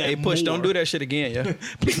listened to that. Hey, Push, more. Don't do that shit again, yeah.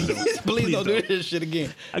 Please don't. Please don't do this shit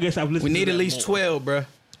again. I guess I've listened. We need to at least more. 12, bro.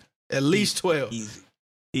 At least 12.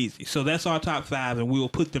 Easy. So that's our top 5, and we will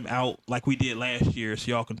put them out like we did last year,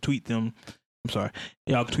 so y'all can tweet them. I'm sorry.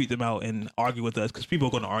 Y'all can tweet them out and argue with us, because people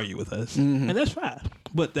are going to argue with us. And that's fine.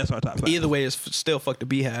 But that's our top 5. Either way, it's still fuck the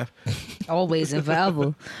Beehive. Always and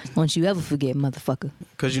forever. Don't you ever forget, motherfucker.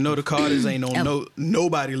 Because you know the Carters ain't on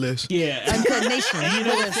nobody list. Yeah. Uncut Nation. You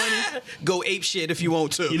know what's funny? Go ape shit if you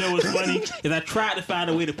want to. You know what's funny? Is I tried to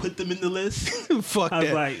find a way to put them in the list. Fuck I was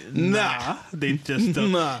that. like, nah. They just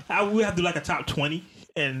Nah. we have to do like a top 20,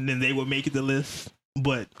 and then they would make it the list.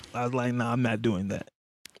 But I was like, nah, I'm not doing that.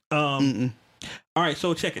 All right,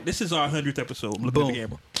 so check it. This is our 100th episode. I'm looking at the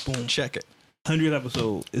camera. Boom. Check it. 100th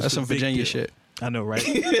episode. It's That's some Virginia deal. shit. I know, right?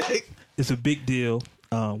 It's a big deal.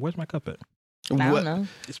 Where's my cup at? I don't know.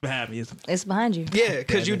 It's behind me, isn't it? It's behind you. Yeah,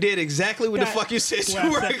 because you did exactly what the fuck you said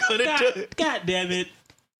you were going to do. God damn it.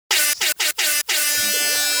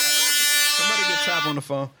 Somebody get Top on the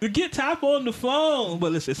phone. We get Top on the phone.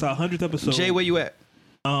 But listen, it's our 100th episode. Jay, where you at?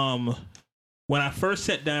 When I first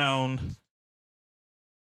sat down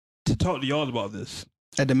to talk to y'all about this,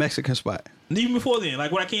 At the Mexican spot. even before then,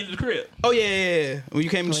 like when I came to the crib. Oh, yeah. When you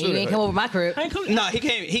came in the Well, you studio. ain't come over my crib. I ain't coming. No, he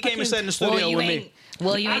came and sat in the studio with me.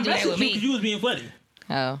 Well, you ain't do that with me. You was being funny.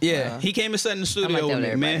 Oh. Yeah, he came and sat in the studio like that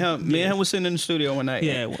with me. with Me and him was sitting in the studio one night.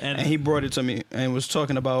 Yeah, and he brought it to me and was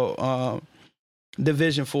talking about the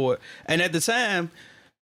vision for it. And at the time,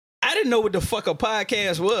 I didn't know what the fuck a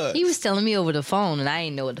podcast was. He was telling me over the phone, and I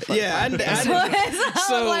didn't know what the fuck. Yeah, I was. didn't. I was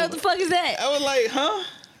like, "What the fuck is that?" I was like, "Huh?"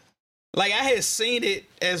 Like, I had seen it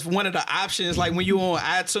as one of the options. Like, when you on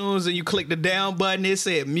iTunes and you click the down button, it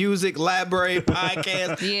said music, library,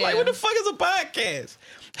 podcast. Yeah. Like, what the fuck is a podcast?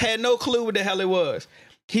 Had no clue what the hell it was.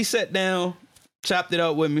 He sat down, chopped it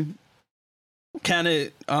up with me, kind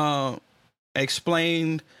of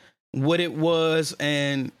explained what it was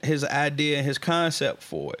and his idea and his concept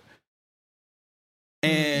for it.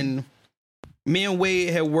 And me and Wade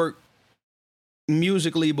had worked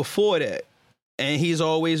musically before that. And he's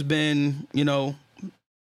always been, you know,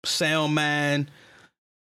 sound mind,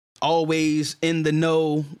 always in the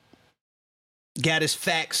know, got his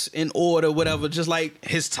facts in order, whatever, just like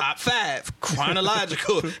his top 5,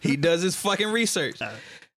 chronological. He does his fucking research.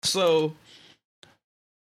 So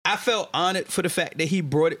I felt honored for the fact that he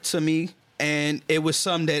brought it to me. And it was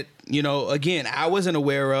something that, you know, again, I wasn't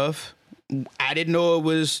aware of. I didn't know it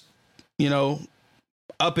was, you know,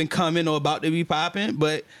 up and coming or about to be popping,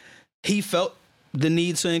 but he felt the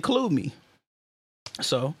need to include me.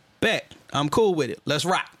 So, bet. I'm cool with it. Let's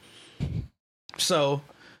rock. So,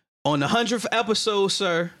 on the 100th episode,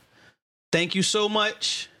 sir, thank you so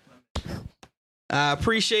much. I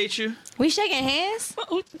appreciate you. We shaking hands?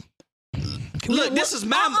 Look, this is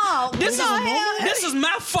my this is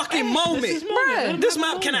my fucking moment. This is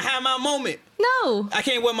my can I have my moment? No. I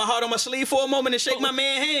can't wear my heart on my sleeve for a moment and shake my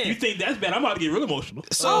man's hand. You think that's bad? I'm about to get real emotional.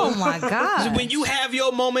 So, oh my God. When you have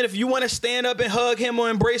your moment, if you want to stand up and hug him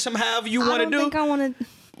or embrace him, however you want to do. I think I want to.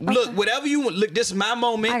 Look, whatever you want. Look, this is my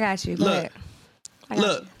moment. I got you. Go look, ahead. I got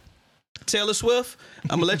look. Taylor Swift,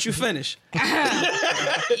 I'm gonna let you finish. You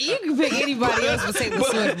can pick anybody else but Taylor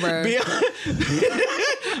Swift, bro.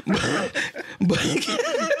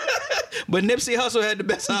 But Nipsey Hussle had the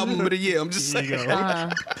best album of the year. I'm just saying.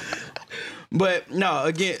 But no,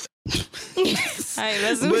 again.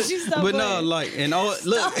 But no, like, and all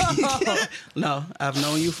look. No, I've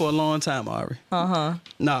known you for a long time, Ari. No,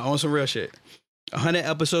 on some real shit. 100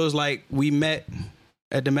 episodes, like we met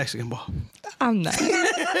at the Mexican bar. I'm not.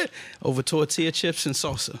 Over tortilla chips and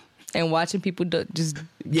salsa. And watching people just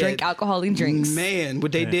drink alcoholic drinks. Man,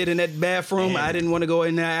 what they did in that bathroom, I didn't want to go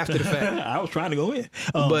in there after the fact. I was trying to go in.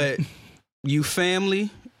 But you family,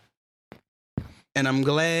 and I'm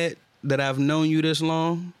glad that I've known you this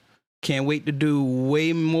long. Can't wait to do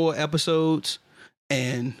way more episodes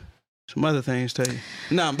and some other things too.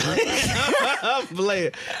 No, I'm playing.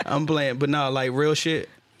 I'm playing. But no, like real shit.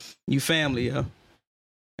 You family, yo.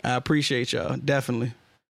 I appreciate y'all. Definitely.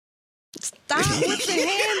 Stop with the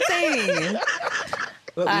hand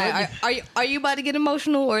thing. Are you about to get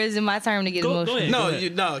emotional, or is it my turn to get emotional? No,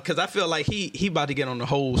 because I feel like he about to get on the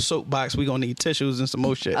whole soapbox. We gonna need tissues and some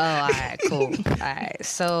more shit. Oh, all right, cool. All right,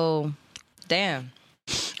 so, damn,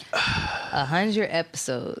 100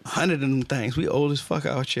 episodes. 100 of them things. We old as fuck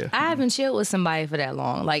out here. I haven't chilled with somebody for that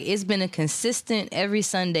long. Like, it's been a consistent every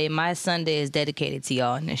Sunday. My Sunday is dedicated to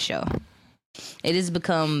y'all in this show. It has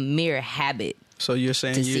become mere habit. So you're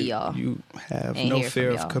saying you have no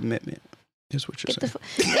fear of commitment. Is what you're saying.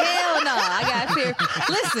 Hell no, I got fear.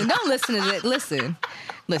 Listen, don't listen to that.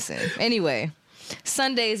 Listen. Anyway,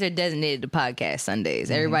 Sundays are designated to podcast Sundays.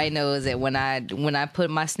 Mm-hmm. Everybody knows that when I put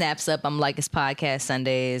my snaps up, I'm like, it's podcast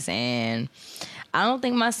Sundays, and I don't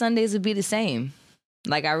think my Sundays would be the same.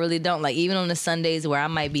 Like, I really don't. Like, even on the Sundays where I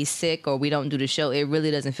might be sick or we don't do the show, it really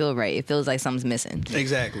doesn't feel right. It feels like something's missing.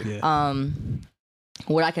 Exactly. Yeah.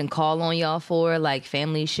 What I can call on y'all for, like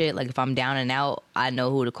family shit, like if I'm down and out, I know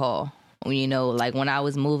who to call. You know, like when I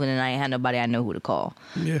was moving and I ain't had nobody, I know who to call.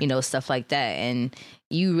 Yeah. You know, stuff like that. And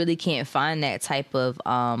you really can't find that type of,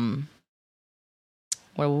 what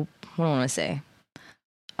do I want to say?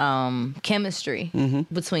 Chemistry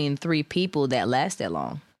between 3 people that last that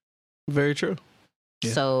long. Very true.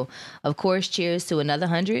 Yeah. So, of course, cheers to another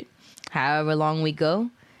 100. However long we go.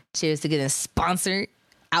 Cheers to getting sponsored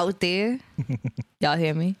out there. Y'all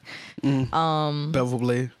hear me? Bevel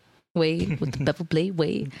Blade. Wade with the Bevel Blade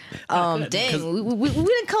Wade. Dang, we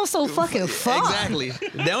didn't come so fucking far. Exactly.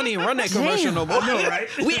 They don't even run that commercial no more. I know, right?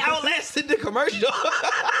 We outlasted the commercial.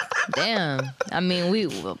 Damn. I mean,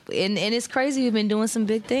 and it's crazy. We've been doing some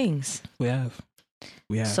big things. We have.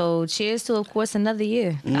 So cheers to, of course, another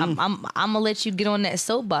year. I'm gonna let you get on that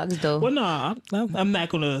soapbox though. Well, no, I'm not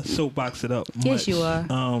gonna soapbox it up much. Yes, you are.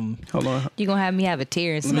 Hold on. You gonna have me have a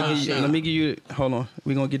tear and smell shit. Let me give you. Hold on.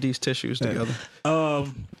 We gonna get these tissues together.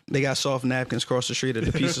 They got soft napkins across the street at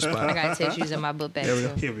the pizza spot. I got tissues in my book bag.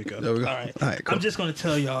 Here we go. There we go. All right. All right, cool. I'm just gonna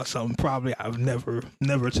tell y'all something. Probably I've never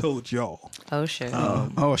told y'all. Oh shit.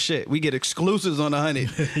 Oh shit, we get exclusives on the honey.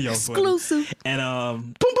 Y'all funny. Exclusive. And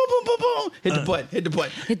Boom, boom, boom, boom, boom. Hit the button. Hit the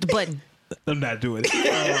button. Hit the button. I'm not doing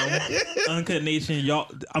it. Uncut Nation, y'all.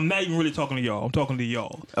 I'm not even really talking to y'all. I'm talking to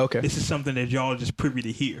y'all. Okay. This is something that y'all are just privy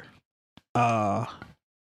to hear. I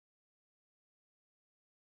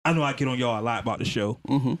know I get on y'all a lot about the show.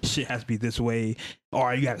 Mm-hmm. Shit has to be this way. All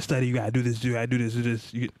right, you got to study. You got to do this. You got to do this. Do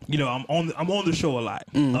this. You know, I'm on the show a lot.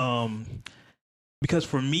 Because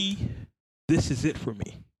for me, this is it for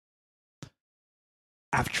me.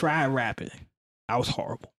 I've tried rapping. I was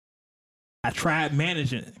horrible. I tried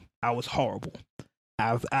managing. I was horrible.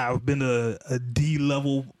 I've been a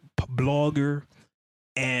D-level blogger,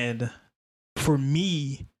 and for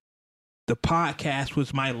me, the podcast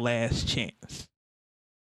was my last chance.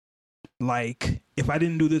 Like, if I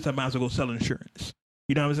didn't do this, I might as well go sell insurance.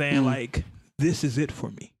 You know what I'm saying? Like, this is it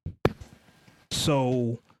for me.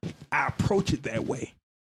 So I approach it that way.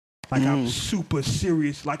 Like, I'm super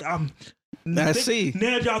serious. Like, I'm. I see.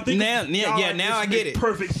 Now y'all think. Now I get it.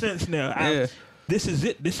 Perfect sense now. This is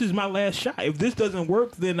it. This is my last shot. If this doesn't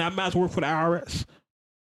work, then I might as well work for the IRS.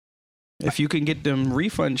 If you can get them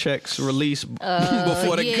refund checks released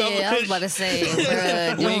before the government. I was about to say,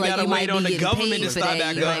 bruh, we ain't gotta wait on the government to start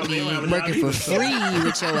back up. You might be working for free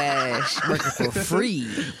with your ass. Working for free.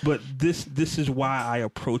 But this is why I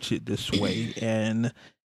approach it this way. And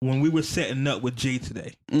when we were setting up with Jay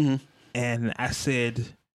today, and I said,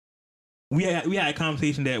 we had a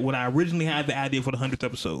conversation that when I originally had the idea for the 100th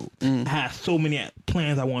episode, I had so many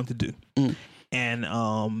plans I wanted to do. And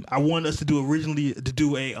I wanted us to do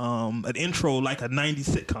an intro like a 90s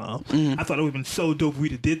sitcom. I thought it would have been so dope if we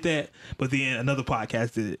did that, but then another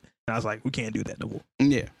podcast did it, and I was like, we can't do that no more.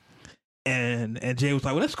 Yeah. And Jay was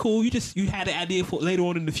like, well, that's cool. You had an idea for later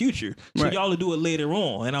on in the future, so y'all will do it later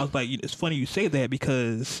on. And I was like, it's funny you say that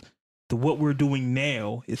because what we're doing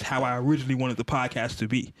now is how I originally wanted the podcast to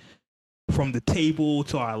be, from the table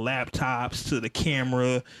to our laptops to the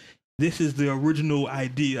camera. This is the original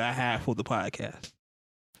idea I had for the podcast.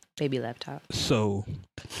 Baby laptop. So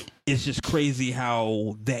it's just crazy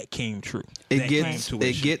how that came true.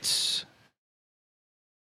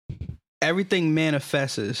 Everything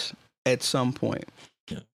manifests at some point.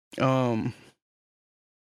 Yeah.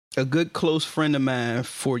 A good close friend of mine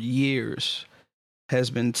for years has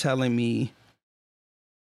been telling me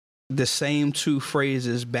the same two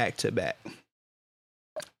phrases back to back.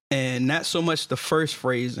 And not so much the first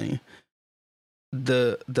phrasing,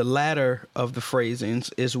 the latter of the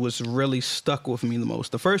phrasings is what's really stuck with me the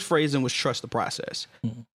most. The first phrasing was trust the process.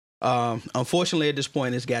 Unfortunately, at this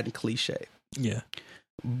point, it's gotten cliche. Yeah.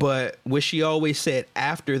 But what she always said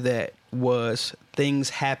after that was things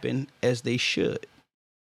happen as they should.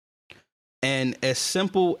 And as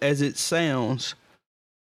simple as it sounds,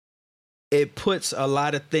 it puts a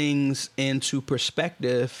lot of things into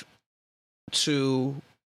perspective to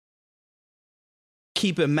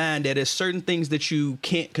keep in mind that there's certain things that you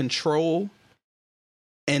can't control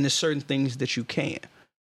and there's certain things that you can.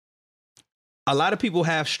 A lot of people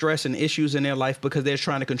have stress and issues in their life because they're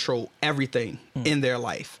trying to control everything in their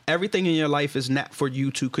life. Everything in your life is not for you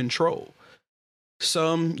to control.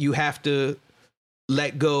 Some you have to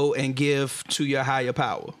let go and give to your higher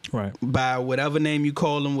power. Right. By whatever name you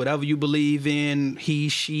call them, whatever you believe in, he,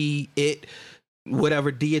 she, it,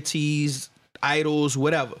 whatever deities, idols,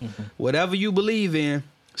 whatever. Whatever you believe in,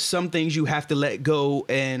 some things you have to let go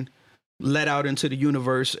and let out into the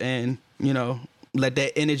universe and, let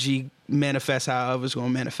that energy manifest however it's going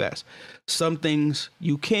to manifest. Some things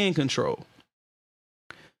you can control.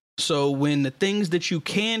 So when the things that you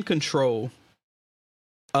can control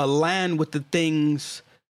align with the things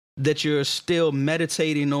that you're still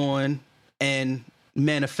meditating on and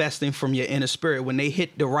manifesting from your inner spirit, when they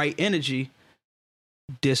hit the right energy,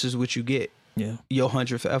 this is what you get. Yeah. Your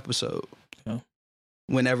 100th episode. Yeah.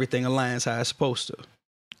 When everything aligns how it's supposed to.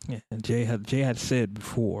 Yeah. And Jay had said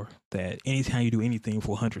before that anytime you do anything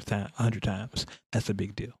for 100 times, that's a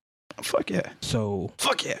big deal. Fuck yeah. So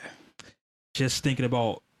fuck yeah. Just thinking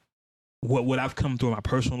about what I've come through in my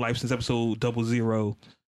personal life since episode 00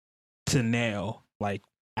 to now, like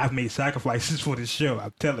I've made sacrifices for this show.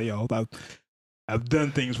 I'm telling y'all, I've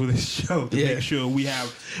done things for this show to make sure we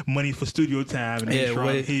have money for studio time and make sure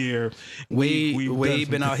I'm here. We've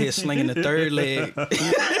been out here slinging the third leg.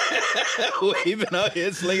 We've been out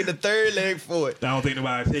here slinging the third leg for it. I don't think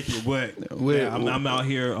nobody take it, but I'm out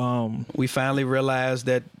here. We finally realized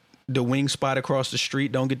that the wing spot across the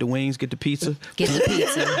street. Don't get the wings, get the pizza. Get the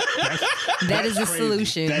pizza. That is the crazy.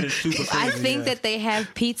 solution. That is super crazy. I think that they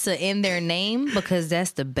have pizza in their name because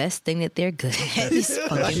that's the best thing that they're good at. Is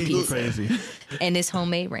fucking pizza. Crazy. And it's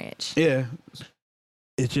homemade ranch. Yeah.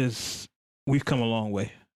 It's just we've come a long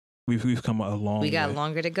way. We've come a long way. We got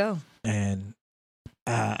longer to go. And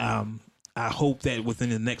I hope that within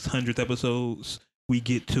the next 100 episodes we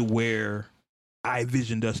get to where I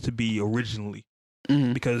envisioned us to be originally,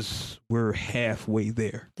 because we're halfway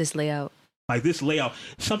there. This layout. Like this layout,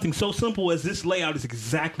 something so simple as this layout is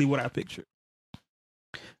exactly what I pictured.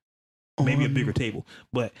 Maybe a bigger table,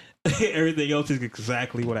 but everything else is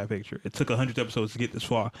exactly what I pictured. It took 100 episodes to get this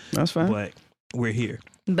far. That's fine. But we're here.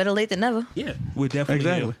 Better late than never. Yeah, we're definitely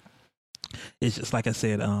Exactly. here. It's just like I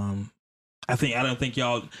said. I don't think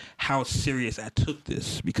y'all how serious I took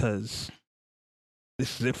this, because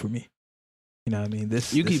this is it for me. You know what I mean?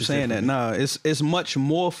 You keep is saying it for that. me. Nah, it's much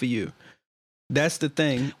more for you. That's the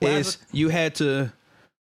thing. Well, is you had to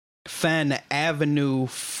find the avenue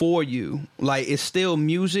for you. Like, it's still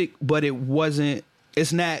music, but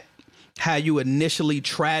it's not how you initially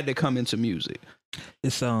tried to come into music.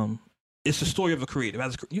 It's the story of a creative.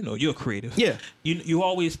 As you're a creative. Yeah. You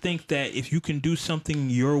always think that if you can do something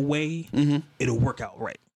your way, it'll work out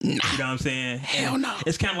right. You know what I'm saying? Hell no.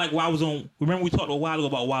 It's kind of like when I was on. Remember we talked a while ago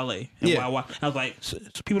about Wale? And Yeah. I was like, so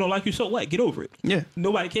people don't like you, so what? Get over it. Yeah.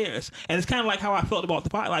 Nobody cares. And it's kind of like how I felt about the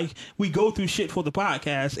pod. Like, we go through shit for the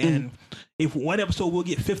podcast, and if one episode we'll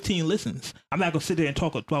get 15 listens, I'm not gonna sit there and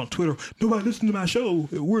talk about on Twitter. Nobody listen to my show.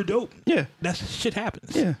 We're dope. Yeah. That shit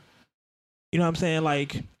happens. Yeah. You know what I'm saying?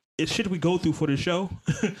 Like, it's shit we go through for the show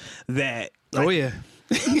that. Like, Oh yeah.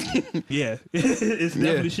 yeah, it's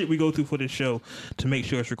definitely shit we go through for this show to make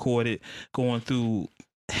sure it's recorded. Going through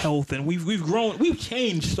health, and we've grown, we've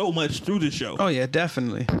changed so much through the show. Oh yeah,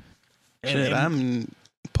 definitely. Shit, I'm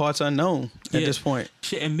parts unknown at this point.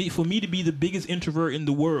 Shit, and for me to be the biggest introvert in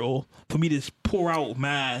the world, for me to pour out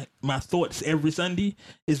my thoughts every Sunday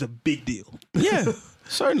is a big deal. Yeah,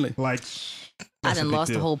 certainly. Like, I done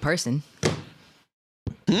lost the whole person.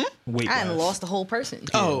 Wait, I done guys. lost the whole person.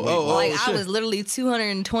 Like, I was literally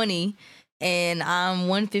 220 and I'm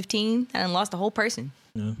 115. I done lost the whole person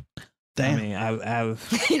Yeah. Damn. I mean,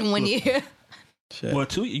 I've in 1 year. Shit. well,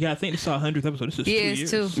 you gotta think this is our 100th episode. This is 2 years.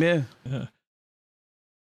 Years too. Yeah.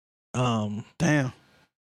 Yeah, Damn.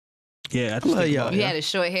 I just love think y'all. about You it. had a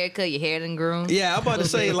short haircut. Your hair done grown. Yeah, I'm about to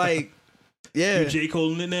say, like, yeah. You J.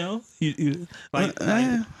 Cole in it now. You like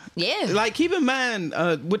Yeah. Like, keep in mind,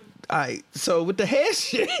 so with the hair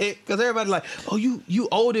shit, because everybody's like, oh, you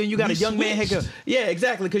older and you got We a young man switched. haircut. Yeah,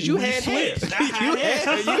 exactly, because you We had hair. switched. you had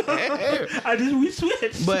hair. we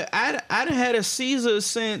switched. But I done had a Caesar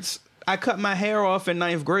since I cut my hair off in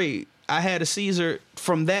 9th grade. I had a Caesar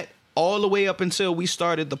from that all the way up until we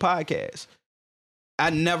started the podcast. I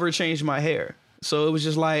never changed my hair. So it was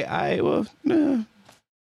just like,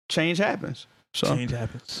 change happens. So change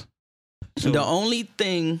happens. So the only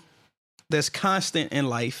thing that's constant in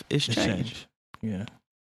life is it's change. Yeah.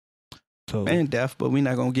 So And death, but we're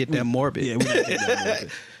not going to get that morbid. yeah, we gotta get that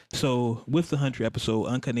morbid. So with the 100th episode,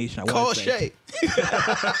 Uncut Nation, I Call want to Shay.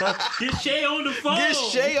 Get Shay on the phone. Get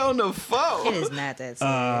Shay on the It phone. is not that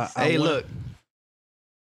serious. Hey, look.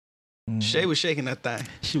 Mm. Shay was shaking that thing.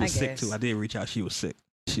 She was I sick guess. too. I did reach out. She was sick.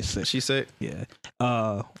 She's sick. She said, Yeah.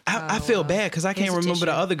 I feel wow. bad because I can't Here's a remember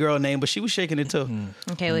the tissue. other girl name, but she was shaking it too.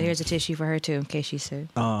 Okay, well, here's a tissue for her too, in case she's sick.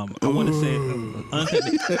 I want to say,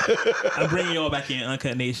 Uncut, I'm bringing y'all back in,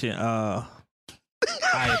 Uncut Nation. I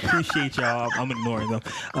appreciate y'all. I'm ignoring them.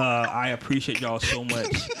 I appreciate y'all so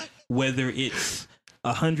much. Whether it's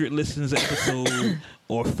 100 listens episode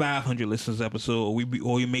or 500 listens episode, or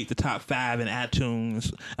we make the top 5 in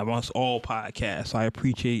iTunes amongst all podcasts. I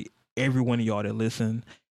appreciate every one of y'all that listen,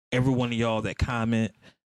 every one of y'all that comment.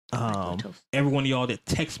 Every one of y'all that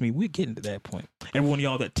text me, we're getting to that point. Every one of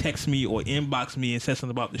y'all that text me or inbox me and says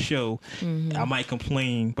something about the show, I might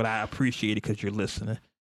complain, but I appreciate it because you're listening.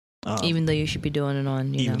 Even though you should be doing it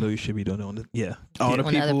on, Even though you should be doing it on the, yeah. All the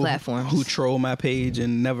on other people platforms. who troll my page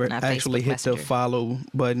and never Not actually Facebook hit the Messenger. follow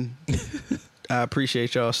button. I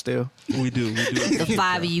appreciate y'all still. We do. the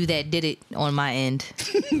 5 of you that did it on my end.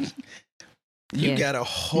 You Yeah. got a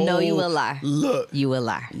whole No, you a lie. Look, You a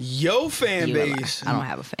lie. yo fan You a lie. base. I don't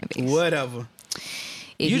have a fan base. Whatever.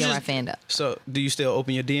 If You you're my just- fan up. So, do you still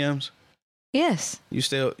open your DMs? Yes. You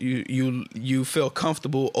still you feel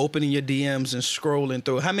comfortable opening your DMs and scrolling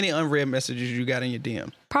through? How many unread messages you got in your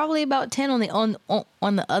DM? Probably about 10 on the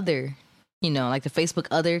other, like the Facebook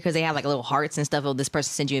other, because they have like little hearts and stuff. Oh, this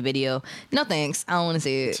person sent you a video. No thanks. I don't want to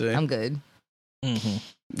see it. See? I'm good. Mm-hmm.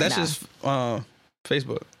 That's Nah. just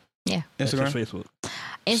Facebook. Yeah. Instagram. Facebook.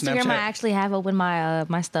 Instagram, Snapchat? I actually have opened my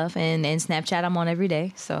my stuff, and Snapchat I'm on every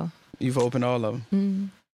day. So You've opened all of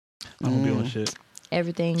them. I don't be on shit.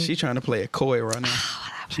 everything. She trying to play a coy right now.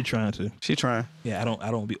 She trying to. She trying. Yeah, I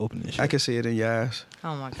don't be opening this shit. I can see it in your eyes.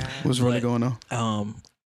 Oh my god. What's really But- going on?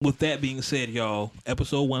 With that being said, y'all,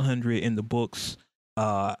 episode 100 in the books.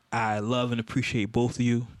 I love and appreciate both of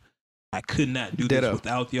you. I could not do Ditto. this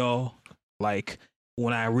without y'all. Like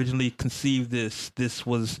when I originally conceived this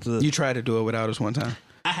was the You tried to do it without us one time.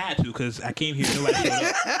 I had to because I came here. Nobody showed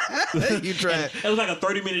up. You tried. It was like a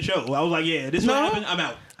 30-minute show. I was like, yeah, this is what No. happened. I'm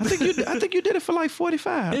out. I think you did it for like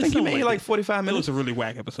 45. I It's think you something made like like 45 It minutes. was a really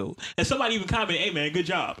whack episode. And somebody even commented, hey man, good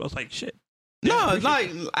job. I was like, shit. No, Appreciate like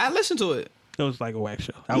it. I listened to it. It was like a whack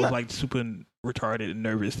show. I No. was like super retarded and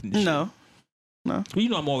nervous and shit. No, Well, you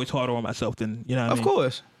know I'm always harder on myself than, you know what I of mean?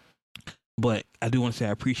 course. But I do want to say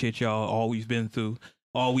I appreciate y'all, all we've been through,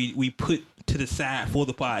 all we put to the side for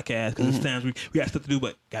the podcast, because it's times we got stuff to do,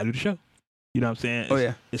 but gotta do the show. You know what I'm saying? Oh,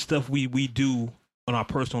 yeah. It's stuff we do on our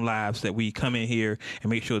personal lives that we come in here and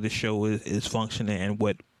make sure this show is functioning and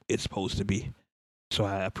what it's supposed to be. So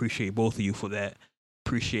I appreciate both of you for that.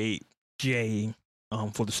 Appreciate Jay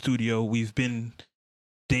for the studio. We've been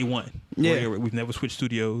day one. Yeah. We've never switched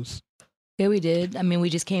studios. Yeah, we did. I mean, we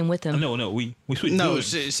just came with him. No, we switched No,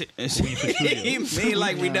 buildings. he mean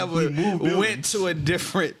like we never We moved buildings. went to a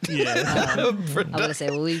different. Yeah. I was gonna say,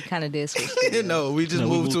 well, we kind of did switch. studios. No, we just No,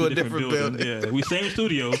 we moved to a different building. Yeah, we same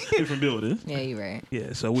studio, different building. Yeah, you're right.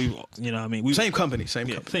 Yeah, so we, you know, what I mean, we Same company.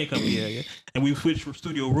 yeah, same company. Yeah. And we switched from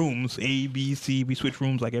studio rooms, A, B, C. We switch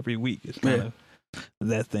rooms like every week. It's kind of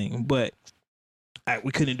that thing, but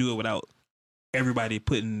we couldn't do it without everybody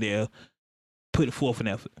putting forth an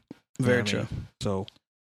effort. You know Very what I true. mean? So,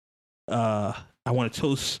 I want to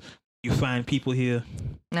toast you fine people here.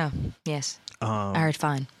 No, yes, I heard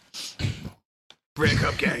fine. Red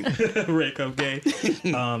Cup Gang. Red Cup Gang.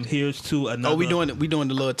 Here's to another. Oh, we doing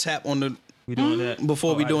the little tap on the We doing that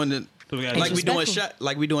before we Oh, doing the so we gotta like do- we doing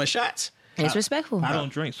respectful. shot shots. It's respectful. I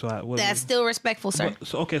don't drink, so what, That's still respectful, sir.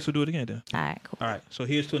 So okay, so do it again then. All right, cool. All right, so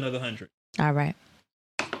here's to another 100. All right.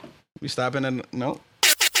 We stopping and no.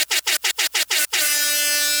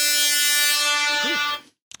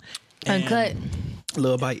 And- Uncut. A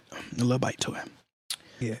little bite to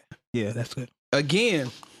it. Yeah, that's good. Again,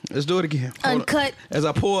 let's do it again. Hold on. Uncut. As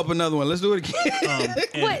I pull up another one, let's do it again.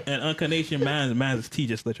 What? And Uncut Nation, mine is tea.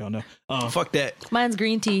 Just to let y'all know. Fuck that. Mine's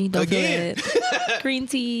green tea. Don't Again. feel that. Green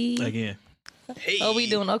tea. Again. Hey. Oh, we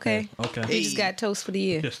doing okay. Okay. We just got toast for the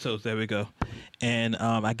year. Just toast. There we go. And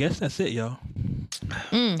I guess that's it, y'all.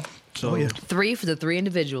 So Oh, yeah. 3 for the 3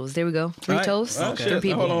 individuals. There we go. 3 All right. toasts. Oh, Okay. shit. 3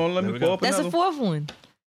 people. Hold on, let There me we pull go. up That's another the one. 4th one.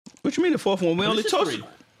 What you mean the fourth one? We only This is toasted. three.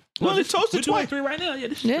 We only We're toasted doing twice. 3 right now. Yeah,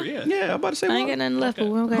 this is Yeah. 3. Yeah. Yeah, I'm about to say. I ain't Well, got nothing left. But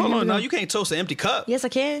we're okay. hold Here we on, go. now you can't toast an empty cup. Yes, I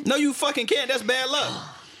can. No, you fucking can't. That's bad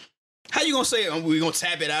luck. How you gonna say we gonna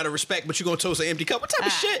tap it out of respect, but you gonna toast an empty cup? What type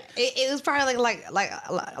of shit? It was probably like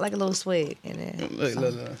a little swig in there.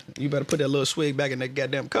 Look. You better put that little swig back in that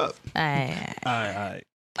goddamn cup. All right. All right.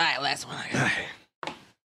 All right, last one.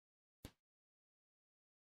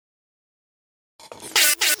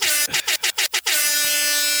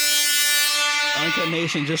 Uncut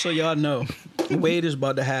Nation, just so y'all know, Wade is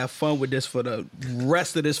about to have fun with this for the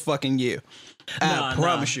rest of this fucking year. I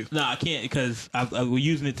promise you. No, I can't because we're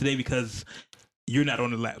using it today because you're not on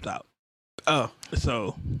the laptop, Oh,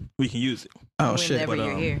 so we can use it oh shit. Whenever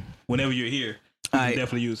you're here. whenever you're here. We Aight. can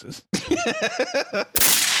definitely use this.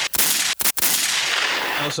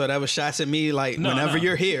 Oh, so that was shots at me like No, whenever no.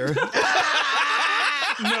 you're here. No.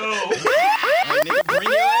 Like, nigga, bring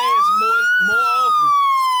your ass more often.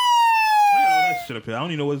 That shit up here. I don't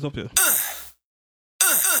even know what's up here.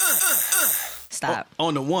 Stop.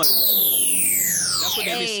 On the one. That's what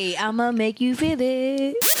that is. Hey, I'ma make you feel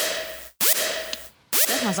it.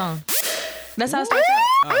 That's my song. That's how it starts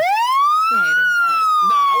out. You hater.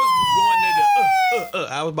 Nah, I was going to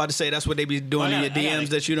the I was about to say that's what they be doing in your I got DMs it.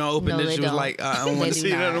 that you don't open. No, that they you was don't. like, I don't They want to do see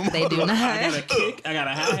that not. no more. They do not. I got a kick. I got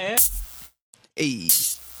a hi-hat. Hey,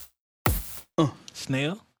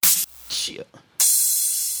 Snail. shit.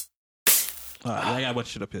 All right, I got a bunch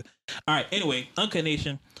of shit up here. All right, anyway, Uncut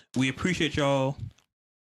Nation, we appreciate y'all.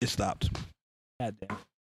 It stopped. God damn.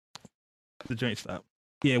 The joint stopped.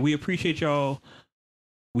 Yeah, we appreciate y'all.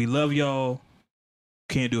 We love y'all.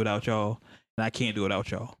 Can't do it without y'all. And I can't do it without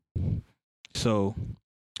y'all. So,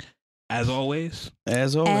 as always,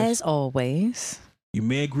 As always. As always. you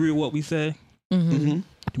may agree with what we say. Mm-hmm. Mm-hmm.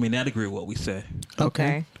 You may not agree with what we say.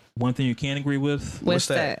 Okay. One thing you can agree with, What's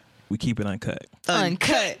that? that? we keep it uncut.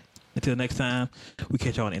 Uncut. Until next time, we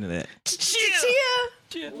catch y'all on the internet. Cheer.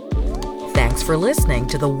 Cheers. That Thanks for listening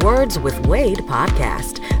to the Words with Wade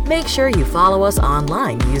podcast. Make sure you follow us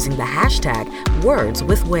online using the hashtag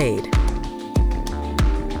WordsWithWade.